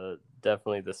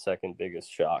 Definitely the second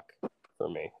biggest shock for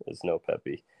me is no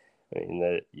Pepe. I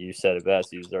mean, you said it best.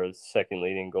 He was our second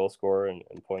leading goal scorer and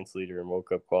points leader in World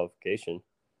Cup qualification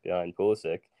behind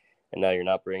Pulisic, and now you're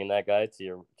not bringing that guy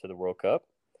to the World Cup.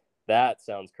 That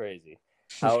sounds crazy.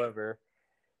 However,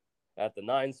 at the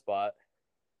 9 spot,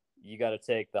 you got to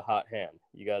take the hot hand.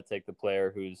 You got to take the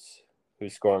player who's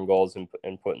scoring goals and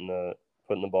putting the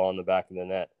ball in the back of the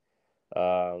net,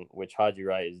 which Haji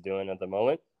Wright is doing at the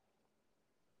moment.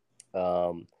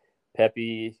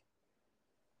 Pepe,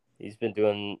 he's been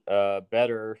doing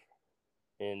better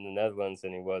in the Netherlands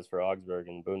than he was for Augsburg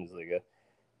in the Bundesliga,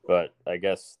 but I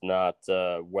guess not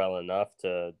well enough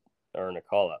to earn a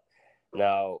call-up.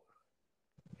 Now,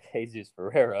 Jesus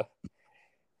Ferreira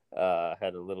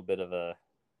had a little bit of a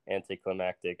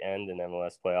anticlimactic end in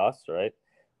MLS playoffs, right?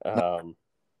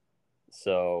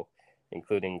 So,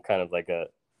 including kind of like a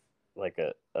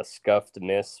scuffed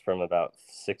miss from about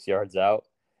 6 yards out.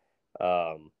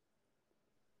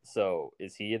 So,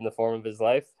 is he in the form of his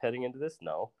life heading into this?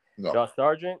 No. Josh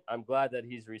Sargent, I'm glad that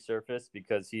he's resurfaced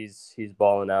because he's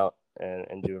balling out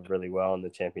and doing really well in the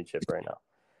championship right now.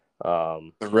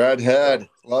 The redhead,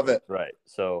 love it. Right.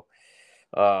 So,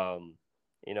 and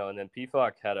then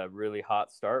Pefok had a really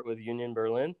hot start with Union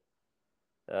Berlin,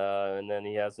 and then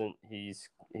he's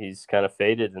kind of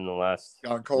faded in the last.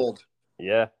 Gone cold.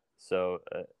 Yeah. So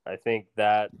I think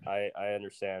that I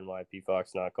understand why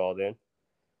Pefok's not called in,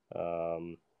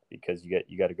 because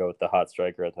you got to go with the hot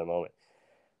striker at the moment.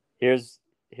 Here's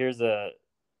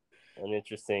an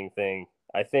interesting thing.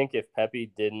 I think if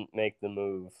Pepe didn't make the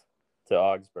move to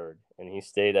Augsburg and he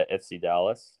stayed at FC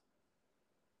Dallas,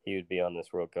 he would be on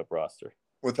this World Cup roster.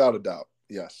 Without a doubt,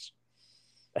 yes.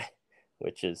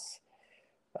 which is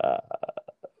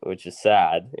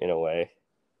sad in a way.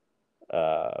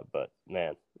 But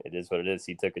man, it is what it is.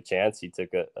 He took a chance. He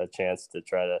took a chance to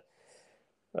try to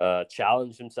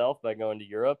challenge himself by going to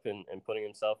Europe and putting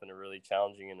himself in a really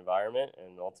challenging environment,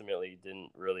 and ultimately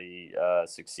didn't really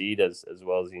succeed as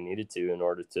well as he needed to in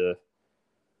order to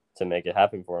make it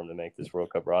happen for him to make this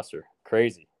World Cup roster.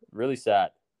 Crazy, really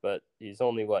sad. But he's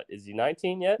only is he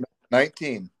 19 yet?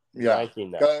 19. Yeah,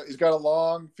 19 now. He's got a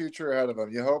long future ahead of him.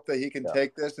 You hope that he can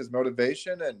take this as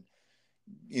motivation and,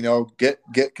 get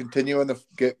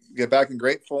back in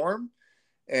great form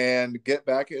and get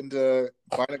back into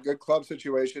find a good club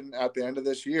situation at the end of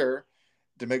this year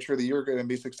to make sure that you're going to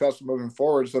be successful moving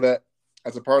forward, so that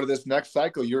as a part of this next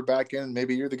cycle, you're back in and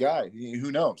maybe you're the guy.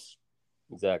 Who knows?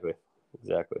 Exactly.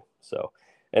 So,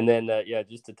 and then,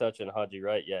 just to touch on Haji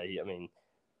Wright,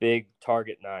 big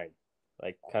target 9,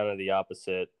 like kind of the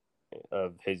opposite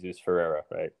of Jesus Ferreira,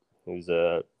 right? Who's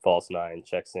a false 9,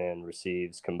 checks in,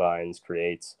 receives, combines,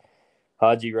 creates.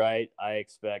 Haji Wright, I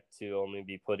expect to only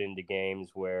be put into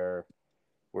games where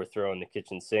we're throwing the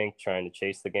kitchen sink, trying to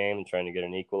chase the game and trying to get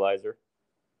an equalizer,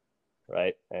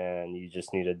 right? And you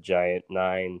just need a giant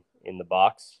 9 in the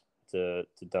box to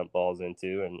dump balls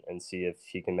into and see if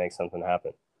he can make something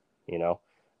happen,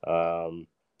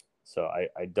 So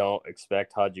I don't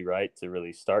expect Haji Wright to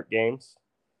really start games.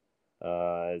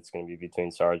 It's going to be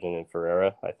between Sargent and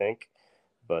Ferreira, I think.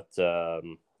 But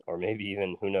or maybe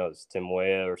even, who knows, Tim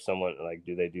Weah or someone, like,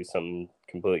 do they do something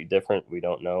completely different? We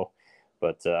don't know.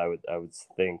 But I would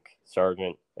think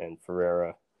Sargent and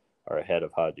Ferreira are ahead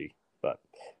of Haji. But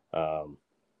who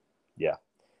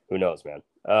knows, man.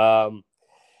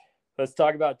 Let's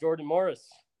talk about Jordan Morris.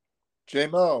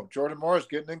 J-Mo, Jordan Morris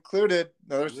getting included.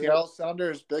 Another Seattle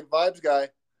Sounders big vibes guy.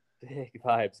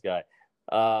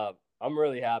 I'm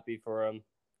really happy for him.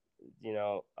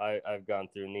 I've gone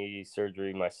through knee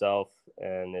surgery myself,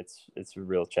 and it's a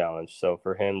real challenge. So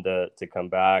for him to come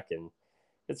back, and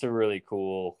it's a really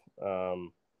cool,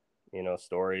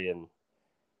 story and,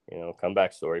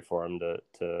 comeback story for him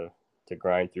to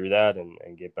grind through that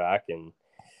and get back. And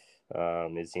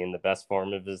is he in the best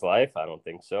form of his life? I don't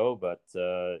think so, but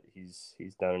he's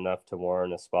done enough to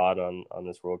warrant a spot on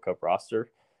this World Cup roster.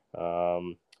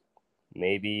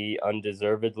 Maybe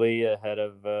undeservedly ahead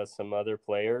of some other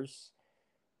players,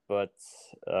 but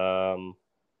got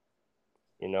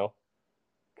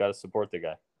to support the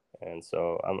guy, and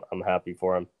so I'm happy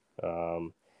for him.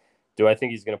 Do I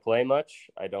think he's going to play much?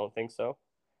 I don't think so,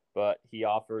 but he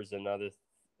offers another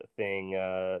thing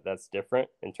that's different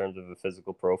in terms of a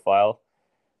physical profile,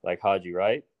 like Haji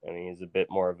Wright. I mean, he's a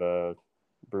bit more of a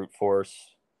brute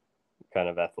force, kind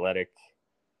of athletic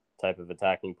type of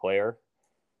attacking player,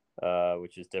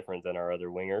 which is different than our other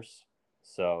wingers.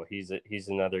 So he's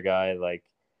another guy, like,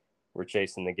 we're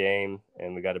chasing the game,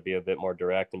 and we got to be a bit more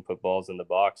direct and put balls in the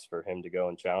box for him to go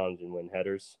and challenge and win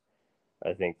headers.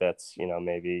 I think that's,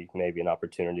 maybe an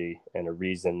opportunity and a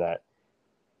reason that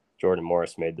Jordan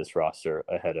Morris made this roster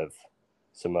ahead of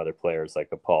some other players like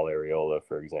a Paul Arriola,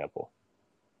 for example.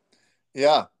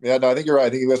 Yeah, no, I think you're right. I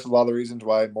think he listed a lot of the reasons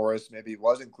why Morris maybe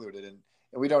was included, and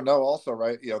we don't know also,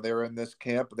 right? They were in this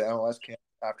camp, the MLS camp,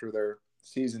 after their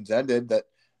seasons ended, that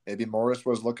maybe Morris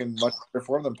was looking much better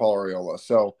for him than Paul Arriola.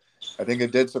 So I think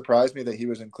it did surprise me that he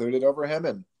was included over him,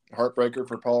 and heartbreaker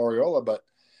for Paul Arriola. But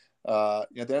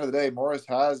at the end of the day, Morris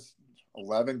has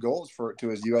 11 goals to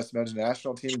his U.S. men's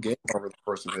national team game over the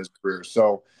course of his career.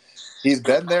 So he's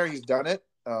been there. He's done it.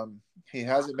 He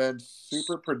hasn't been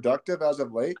super productive as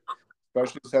of late,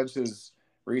 especially since his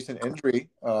recent injury.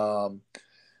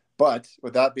 But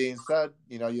with that being said,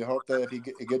 you hope that if he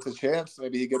gets a chance,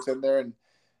 maybe he gets in there and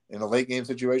in a late game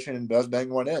situation and does bang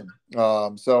one in.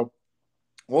 So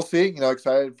we'll see.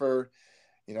 Excited for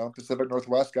Pacific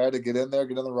Northwest guy to get in there,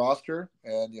 get on the roster,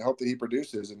 and you hope that he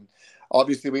produces. And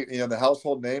obviously, the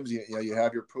household names. You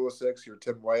have your Pulisic, your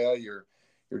Tim Weah, your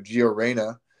Gio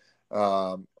Reyna,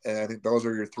 and I think those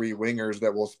are your 3 wingers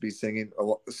that we'll be seeing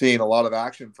a lot of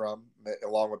action from,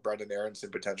 along with Brendan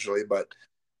Aronson potentially. But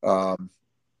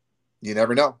you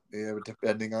never know.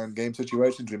 Depending on game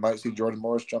situations, we might see Jordan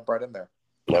Morris jump right in there.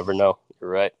 Never know. You're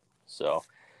right. So,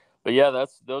 but yeah,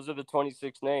 those are the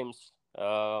 26 names.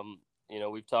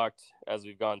 We've talked as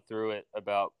we've gone through it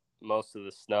about most of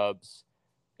the snubs.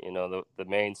 The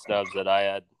main snubs that I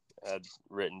had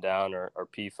written down are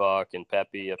Pefok and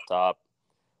Pepe up top.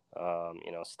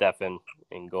 Stefan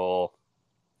in goal.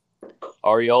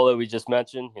 Arriola, we just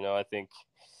mentioned. I think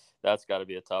that's got to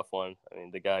be a tough one. I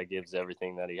mean, the guy gives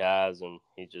everything that he has, and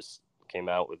he just came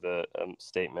out with a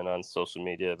statement on social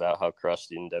media about how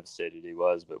crushed and devastated he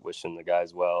was, but wishing the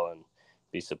guys well and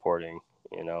be supporting,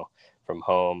 from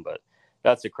home. But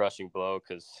that's a crushing blow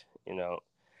because,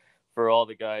 for all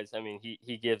the guys, I mean,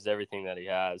 he gives everything that he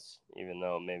has, even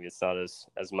though maybe it's not as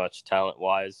much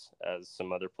talent-wise as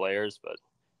some other players, but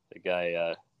the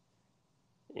guy,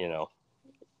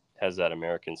 has that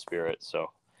American spirit.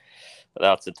 So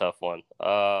that's a tough one.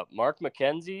 Mark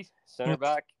McKenzie, center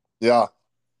back. Yeah.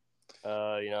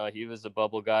 He was a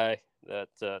bubble guy that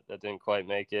didn't quite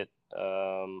make it.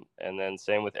 And then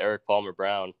same with Eric Palmer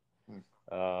Brown.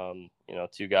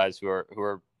 Two guys who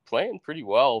are playing pretty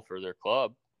well for their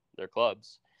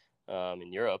clubs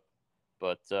in Europe.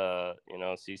 But,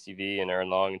 CCV and Aaron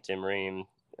Long and Tim Ream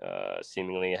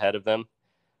seemingly ahead of them.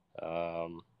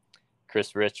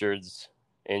 Chris Richards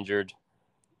injured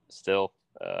still.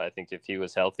 I think if he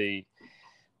was healthy,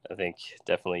 I think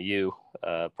definitely you,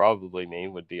 probably me,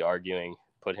 would be arguing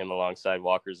put him alongside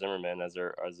Walker Zimmerman as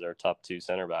their top two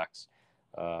center backs.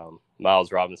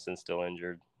 Miles Robinson still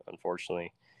injured,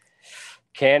 unfortunately.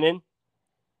 Cannon,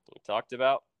 we talked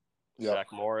about. Yep. Jack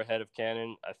Moore ahead of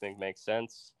Cannon, I think makes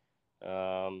sense.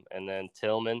 And then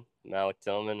Malik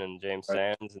Tillman and James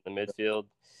Sands in the midfield.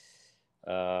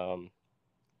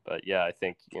 But yeah, I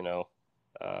think,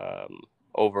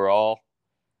 overall,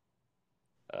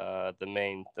 the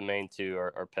main two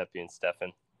are Pepe and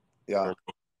Stefan. Yeah.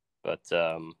 But,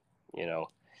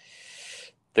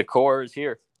 the core is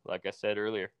here, like I said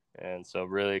earlier. And so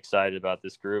really excited about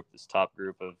this top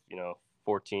group of,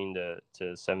 14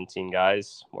 to 17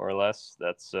 guys, more or less.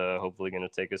 That's hopefully going to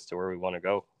take us to where we want to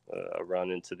go, a run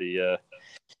into the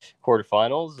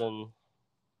quarterfinals and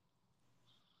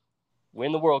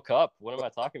win the World Cup. What am I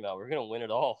talking about? We're going to win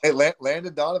it all. Hey,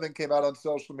 Landon Donovan came out on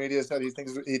social media, said he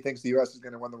thinks the U.S. is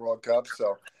going to win the World Cup.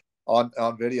 So on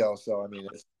video. So I mean,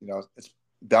 it's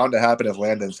bound to happen if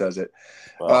Landon says it.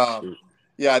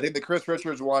 Yeah, I think the Chris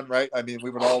Richards one, right? I mean, we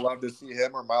would all love to see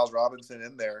him or Miles Robinson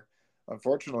in there.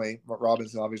 Unfortunately,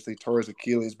 Robinson obviously tore his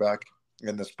Achilles back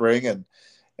in the spring,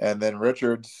 and then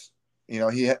Richards, he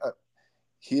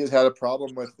has had a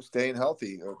problem with staying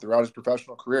healthy throughout his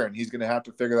professional career, and he's going to have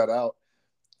to figure that out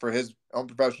for his own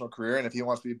professional career and if he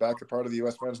wants to be back a part of the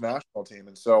U.S. men's national team.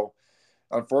 And so,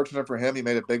 unfortunate for him, he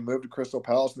made a big move to Crystal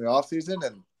Palace in the offseason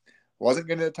and wasn't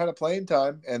getting a ton of playing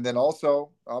time, and then also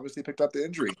obviously picked up the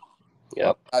injury.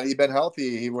 Yep. Had he been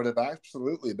healthy, he would have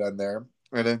absolutely been there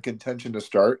and in contention to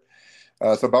start.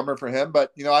 So bummer for him.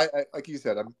 But, I like you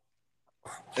said, I'm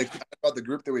excited about the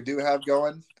group that we do have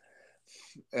going.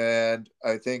 And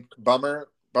I think bummer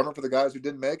for the guys who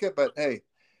didn't make it. But, hey,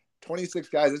 26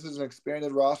 guys, this is an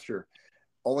expanded roster.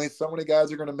 Only so many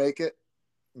guys are going to make it.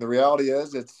 The reality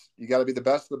is you got to be the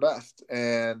best of the best.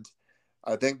 And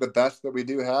I think the best that we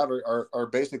do have are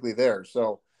basically there.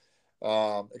 So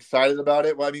excited about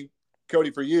it. Well, I mean,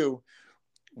 Cody, for you,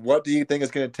 what do you think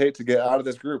it's going to take to get out of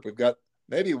this group? We've got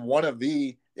maybe one of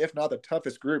the, if not the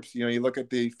toughest groups. You look at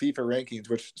the FIFA rankings,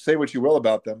 which say what you will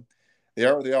about them. They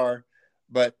are what they are.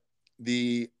 But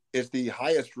it's the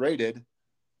highest rated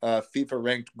FIFA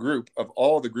ranked group of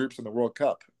all the groups in the World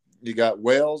Cup. You got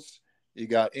Wales, you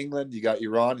got England, you got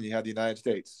Iran, and you have the United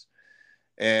States.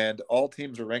 And all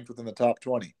teams are ranked within the top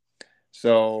 20.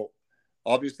 So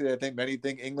obviously I think many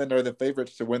think England are the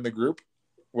favorites to win the group,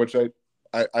 which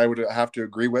I would have to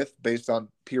agree with based on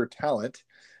pure talent.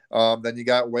 Then you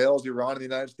got Wales, Iran, and the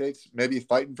United States maybe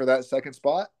fighting for that second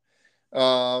spot.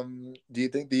 Do you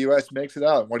think the U.S. makes it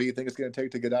out? And what do you think it's going to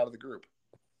take to get out of the group?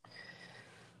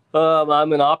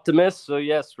 I'm an optimist, so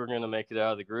yes, we're going to make it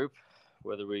out of the group.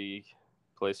 Whether we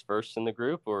place first in the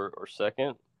group or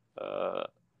second, I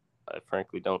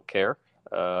frankly don't care.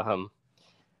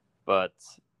 But,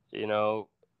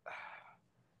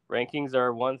 rankings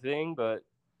are one thing, but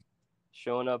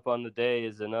showing up on the day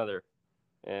is another.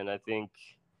 And I think,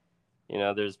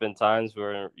 there's been times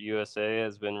where USA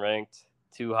has been ranked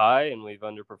too high and we've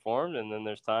underperformed. And then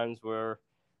there's times where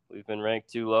we've been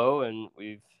ranked too low and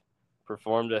we've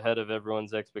performed ahead of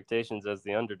everyone's expectations as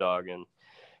the underdog. And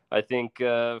I think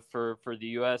for the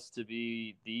U.S. to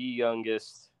be the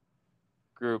youngest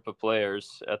group of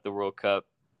players at the World Cup,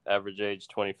 average age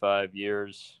 25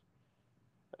 years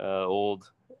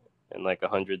old, and like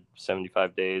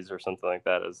 175 days or something like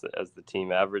that as the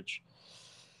team average.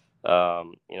 A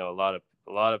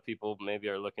lot of people maybe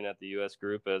are looking at the U.S.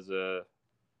 group as a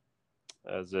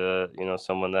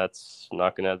someone that's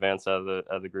not going to advance out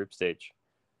of the group stage.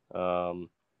 And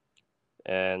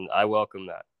I welcome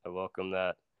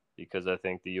that. Because I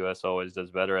think the U.S. always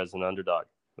does better as an underdog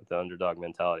with the underdog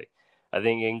mentality. I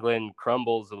think England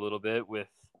crumbles a little bit with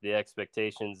the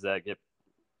expectations that get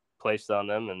placed on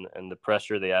them and the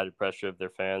pressure, the added pressure of their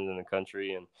fans in the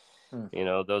country. And,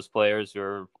 those players who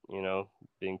are,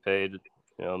 being paid,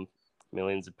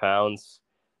 millions of pounds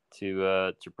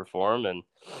to perform and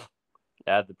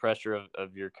add the pressure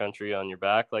of your country on your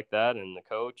back like that, and the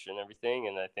coach and everything.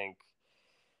 And I think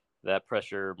that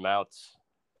pressure mounts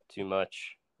too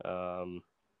much.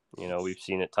 We've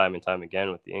seen it time and time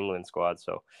again with the England squad.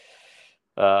 So,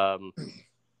 but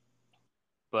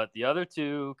the other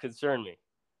two concern me,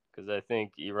 because I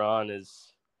think Iran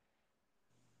it's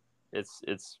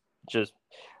just,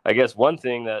 I guess one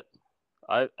thing that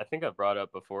I think I've brought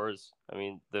up before is,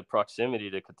 the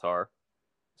proximity to Qatar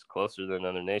is closer than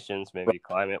other nations, maybe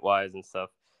climate wise and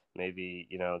stuff. Maybe,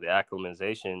 the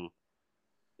acclimatization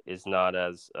is not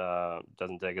as,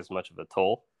 doesn't take as much of a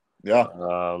toll. Yeah.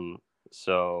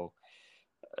 So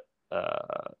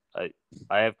I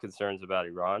have concerns about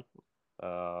Iran.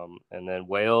 And then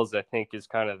Wales, I think, is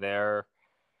kind of there,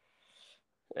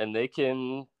 and they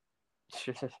can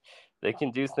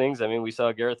do things. We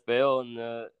saw Gareth Bale in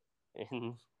the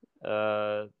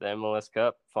MLS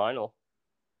Cup final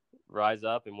rise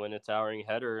up and win a towering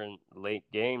header in late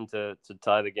game to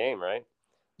tie the game, right?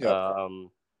 Yeah.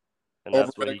 And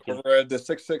that's what he can. Over the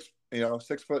 6'6",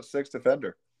 6'6"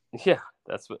 defender. Yeah,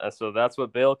 that's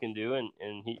what Bale can do, and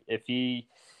if he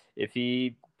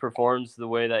performs the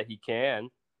way that he can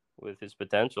with his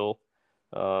potential,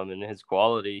 and his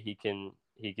quality, he can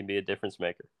be a difference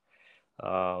maker.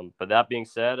 But that being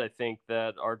said, I think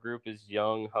that our group is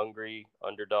young, hungry,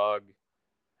 underdog,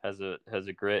 has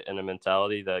a grit and a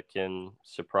mentality that can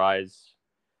surprise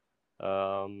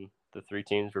the three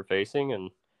teams we're facing,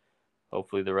 and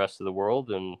hopefully the rest of the world,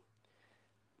 and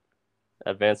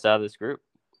advance out of this group.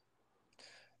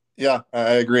 Yeah,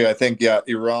 I agree. I think,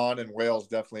 Iran and Wales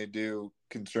definitely do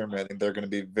concern me. I think they're going to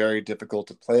be very difficult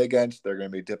to play against. They're going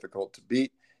to be difficult to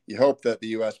beat. You hope that the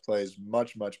U.S. plays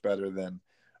much, much better than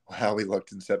how we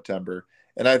looked in September.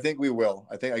 And I think we will.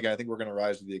 I think we're going to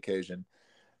rise to the occasion.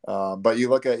 But you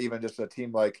look at even just a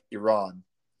team like Iran.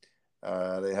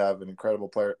 They have an incredible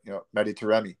player, Mehdi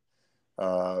Taremi,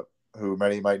 who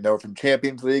many might know from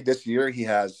Champions League. This year, he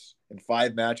has, in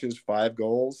 5 matches, 5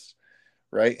 goals.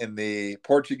 Right, in the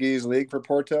Portuguese league for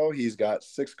Porto, he's got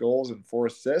 6 goals and 4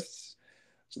 assists.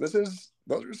 So those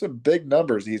are some big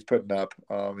numbers he's putting up.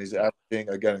 He's averaging,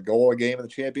 again, a goal a game in the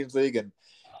Champions League, and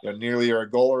nearly a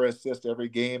goal or assist every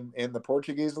game in the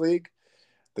Portuguese league.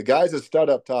 The guy's a stud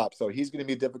up top, so he's going to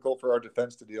be difficult for our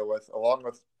defense to deal with, along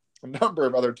with a number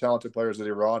of other talented players that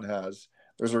Iran has.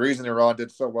 There's a reason Iran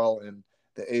did so well in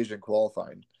the Asian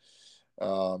qualifying.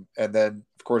 And then,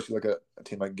 of course, you look at a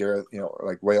team like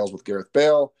like Wales with Gareth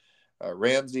Bale,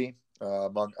 Ramsey,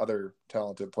 among other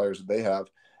talented players that they have.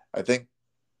 I think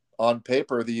on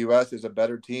paper, the U.S. is a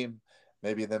better team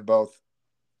maybe than both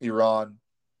Iran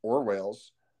or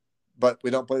Wales, but we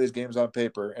don't play these games on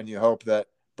paper, and you hope that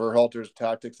Berhalter's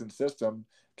tactics and system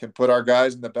can put our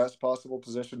guys in the best possible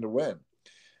position to win.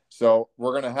 So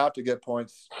we're going to have to get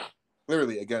points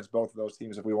clearly against both of those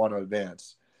teams if we want to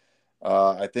advance.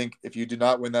 I think if you do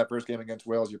not win that first game against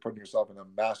Wales, you're putting yourself in a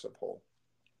massive hole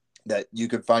that you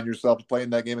could find yourself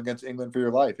playing that game against England for your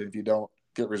life. And if you don't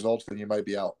get results, then you might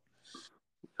be out.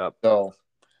 Yep. So,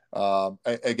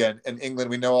 again, in England,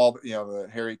 we know all the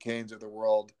Harry Kanes of the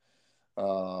world.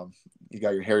 You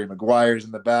got your Harry Maguires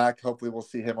in the back. Hopefully we'll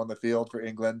see him on the field for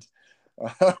England.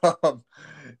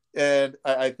 And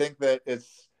I think that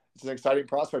it's an exciting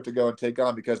prospect to go and take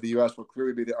on, because the U.S. will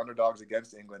clearly be the underdogs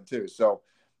against England too. So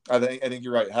I think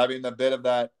you're right. Having a bit of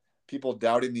that, people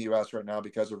doubting the U.S. right now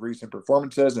because of recent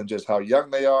performances and just how young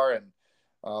they are, and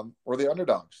we're the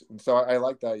underdogs. And so I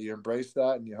like that. You embrace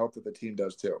that, and you hope that the team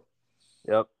does too.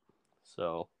 Yep.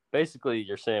 So basically,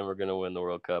 you're saying we're going to win the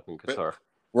World Cup in Qatar.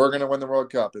 We're going to win the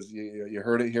World Cup. As you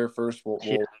heard it here first. We'll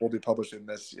be publishing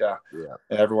this. Yeah.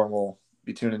 And everyone will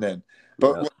be tuning in.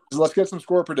 But let's get some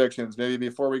score predictions maybe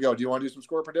before we go. Do you want to do some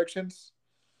score predictions?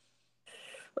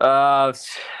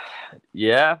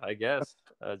 Yeah, I guess.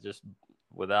 Just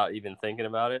without even thinking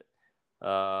about it.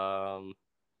 First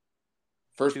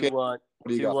 2-1,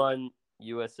 2-1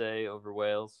 USA over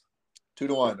Wales.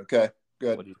 2-1. Okay,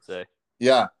 good. What do you say?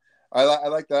 Yeah, I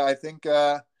like that. I think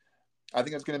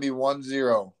it's going to be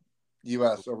 1-0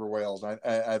 US over Wales.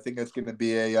 I think it's going to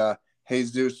be a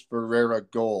Jesus Ferreira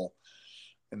goal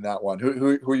in that one.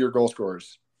 Who are your goal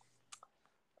scorers?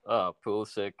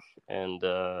 Pulisic and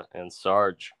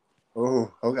Sarge.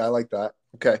 Oh, okay, I like that.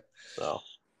 Okay. So,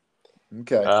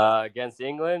 okay. Against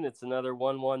England, it's another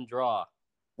 1-1 draw.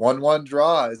 1-1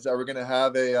 draw. Are we going to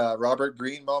have a Robert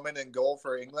Green moment in goal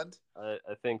for England? I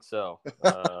think so.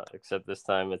 Except this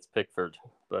time it's Pickford.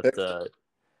 But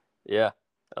Yeah,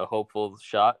 a hopeful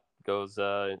shot goes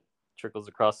trickles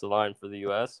across the line for the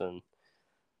U.S. and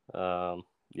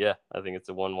yeah, I think it's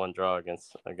a 1-1 draw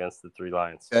against the Three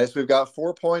Lions. Okay, so we've got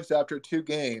 4 points after 2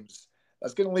 games.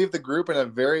 That's going to leave the group in a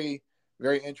very,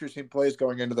 very interesting place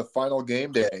going into the final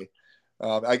game day.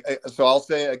 So I'll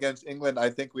say against England, I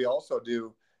think we also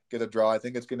do get a draw. I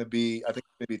think it's going to be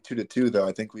 2-2 though.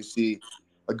 I think we see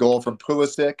a goal from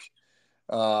Pulisic,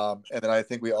 and then I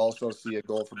think we also see a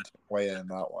goal from Tim Weah in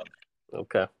that one.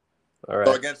 Okay, all right.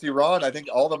 So against Iran, I think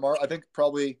I think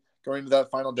probably going into that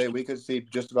final day, we could see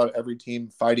just about every team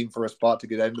fighting for a spot to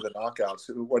get into the knockouts.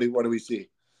 What do we see?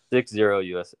 6-0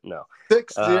 US. No.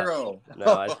 6-0.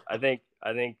 No, I think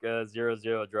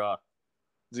 0-0 draw.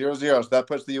 0-0. So that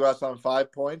puts the U.S. on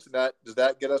 5 points. And does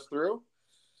that get us through?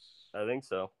 I think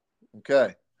so.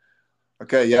 Okay.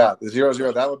 Yeah, the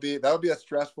 0-0. That would be a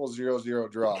stressful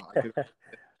 0-0 draw.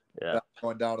 Yeah.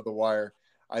 Going down to the wire.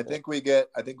 I think we get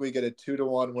a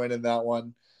 2-1 win in that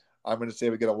one. I'm going to say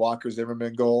we get a Walker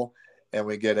Zimmerman goal, and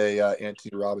we get a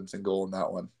Anthony Robinson goal in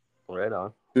that one. Right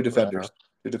on. 2 defenders. Right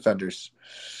on. 2 defenders.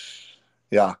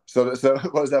 Yeah. So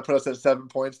what does that put us at 7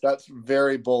 points? That's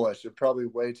very bullish. It's probably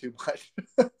way too much.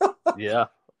 Yeah.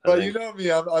 But you know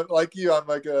me. I'm like you. I'm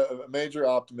like a major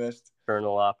optimist.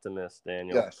 Eternal optimist,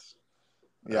 Daniel. Yes.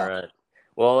 Yeah. All right.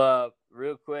 Well,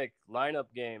 real quick,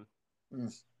 lineup game.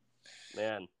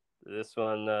 Man, this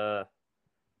one,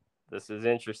 this is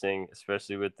interesting,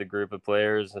 especially with the group of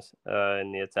players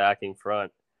in the attacking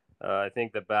front. I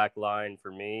think the back line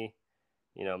for me,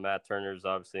 Matt Turner's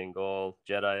obviously in goal,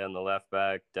 Jedi on the left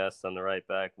back, Dest on the right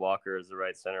back, Walker is the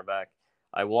right center back.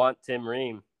 I want Tim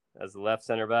Ream as the left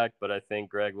center back, but I think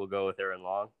Greg will go with Aaron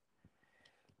Long.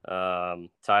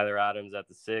 Tyler Adams at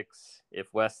the 6.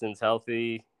 If Weston's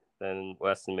healthy, then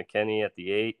Weston McKennie at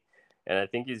the 8. And I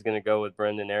think he's going to go with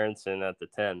Brendan Aronson at the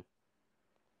 10.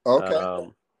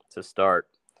 Okay. To start.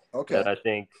 Okay. And I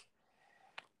think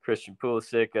Christian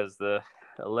Pulisic as the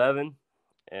 11.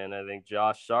 And I think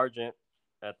Josh Sargent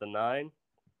at the 9.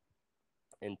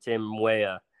 And Tim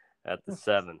Weah at the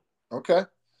 7. Okay.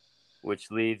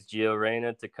 Which leaves Gio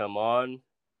Reyna to come on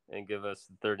and give us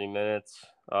 30 minutes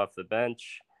off the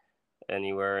bench,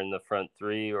 anywhere in the front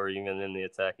 3 or even in the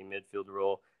attacking midfield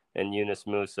role. And Yunus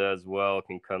Musa as well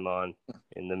can come on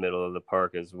in the middle of the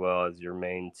park as well as your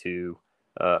main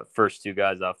first 2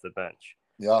 guys off the bench.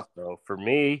 Yeah. So for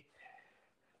me,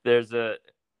 there's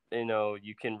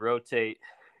you can rotate.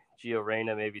 Gio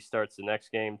Reyna maybe starts the next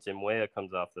game. Tim Weah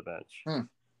comes off the bench.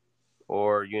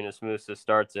 Or Yunus Musa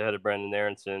starts ahead of Brendan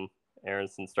Aronson.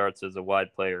 Aronson starts as a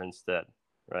wide player instead,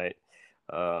 right?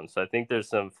 So I think there's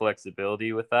some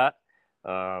flexibility with that.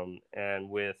 And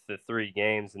with the 3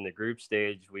 games in the group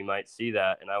stage, we might see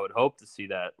that. And I would hope to see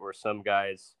that where some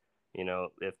guys,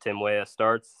 if Tim Weah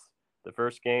starts the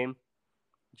first game,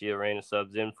 Gio Reyna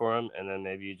subs in for him, and then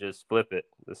maybe you just flip it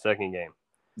the second game.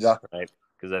 Yeah. Right?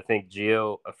 Because I think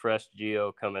a fresh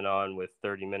Gio coming on with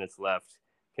 30 minutes left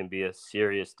can be a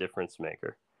serious difference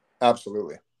maker.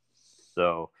 Absolutely.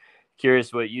 So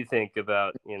curious what you think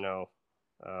about,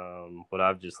 what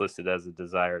I've just listed as a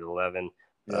desired 11.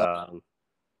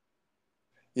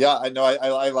 Yeah, I know.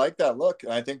 I like that look.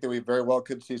 And I think that we very well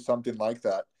could see something like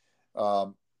that.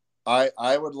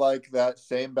 I would like that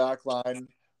same back line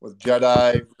with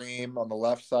Jedi, Ream on the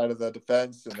left side of the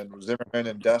defense, and then Zimmerman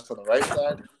and Dest on the right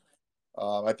side.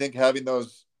 I think having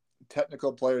those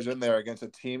technical players in there against a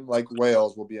team like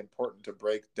Wales will be important to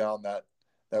break down that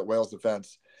Wales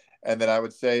defense. And then I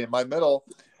would say in my middle,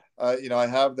 I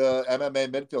have the MMA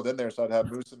midfield in there, so I'd have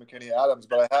Musa, McKennie, Adams,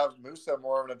 but I have Musa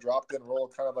more in a drop-in role,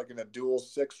 kind of like in a dual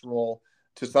 6 role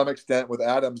to some extent with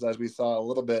Adams, as we saw a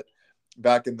little bit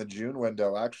back in the June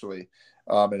window, actually,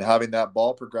 and having that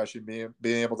ball progression, being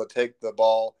able to take the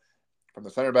ball from the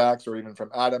center backs or even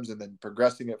from Adams and then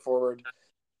progressing it forward.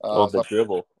 On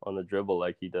the dribble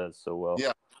like he does so well.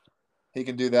 Yeah, he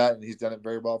can do that, and he's done it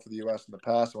very well for the U.S. in the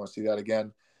past. I want to see that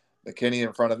again. McKennie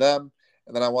in front of them.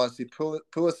 And then I want to see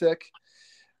Pulisic,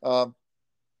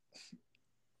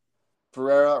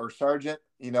 Ferreira or Sargent.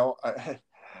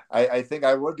 I think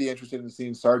I would be interested in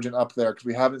seeing Sargent up there because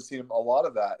we haven't seen a lot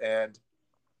of that. And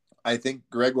I think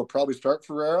Greg will probably start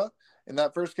Ferreira in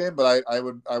that first game, but I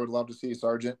would love to see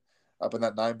Sargent up in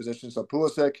that 9 position. So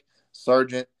Pulisic,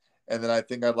 Sargent, and then I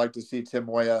think I'd like to see Tim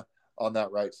Weah on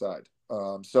that right side.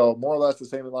 So more or less the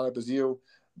same lineup as you,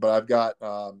 but I've got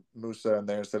Musa in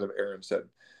there instead of Aronson.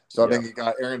 So I think you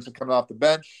got Aronson coming off the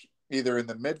bench, either in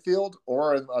the midfield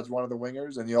or as one of the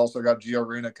wingers, and you also got Gio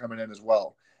Reyna coming in as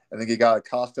well. I think you got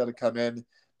Acosta to come in,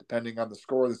 depending on the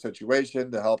score of the situation,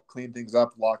 to help clean things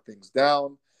up, lock things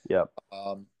down. Yep.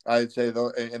 I'd say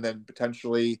though, and then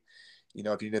potentially, You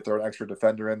know, if you need to throw an extra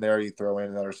defender in there, you throw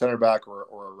in another center back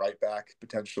or a right back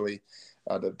potentially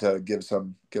to give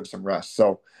some rest.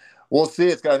 So we'll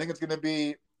see. I think it's going to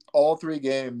be all 3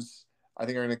 games. I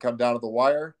think are going to come down to the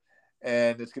wire,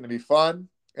 and it's going to be fun.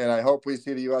 And I hope we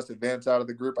see the U.S. advance out of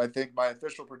the group. I think my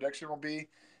official prediction will be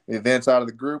we advance out of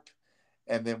the group,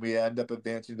 and then we end up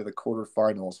advancing to the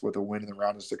quarterfinals with a win in the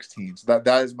round of 16. So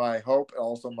that is my hope and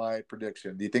also my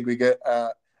prediction. Do you think we get?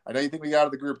 I know you think we got out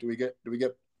of the group. Do we get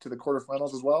to the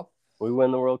quarterfinals as well? We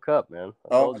win the World Cup, man.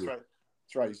 That's right.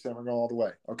 That's right. You said we're going all the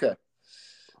way. Okay,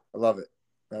 I love it.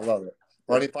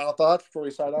 Well, any final thoughts before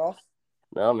we sign off?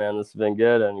 No, man, this has been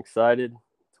good. I'm excited.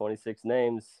 26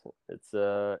 names. It's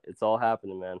all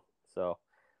happening, man. So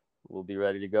we'll be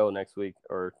ready to go next week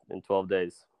or in 12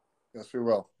 days. Yes, we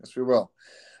will.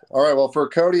 All right. Well, for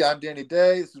Cody, I'm Danny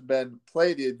Day. This has been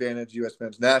Play the Advantage U.S.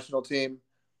 Men's National Team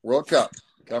World Cup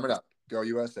coming up. Go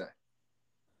USA.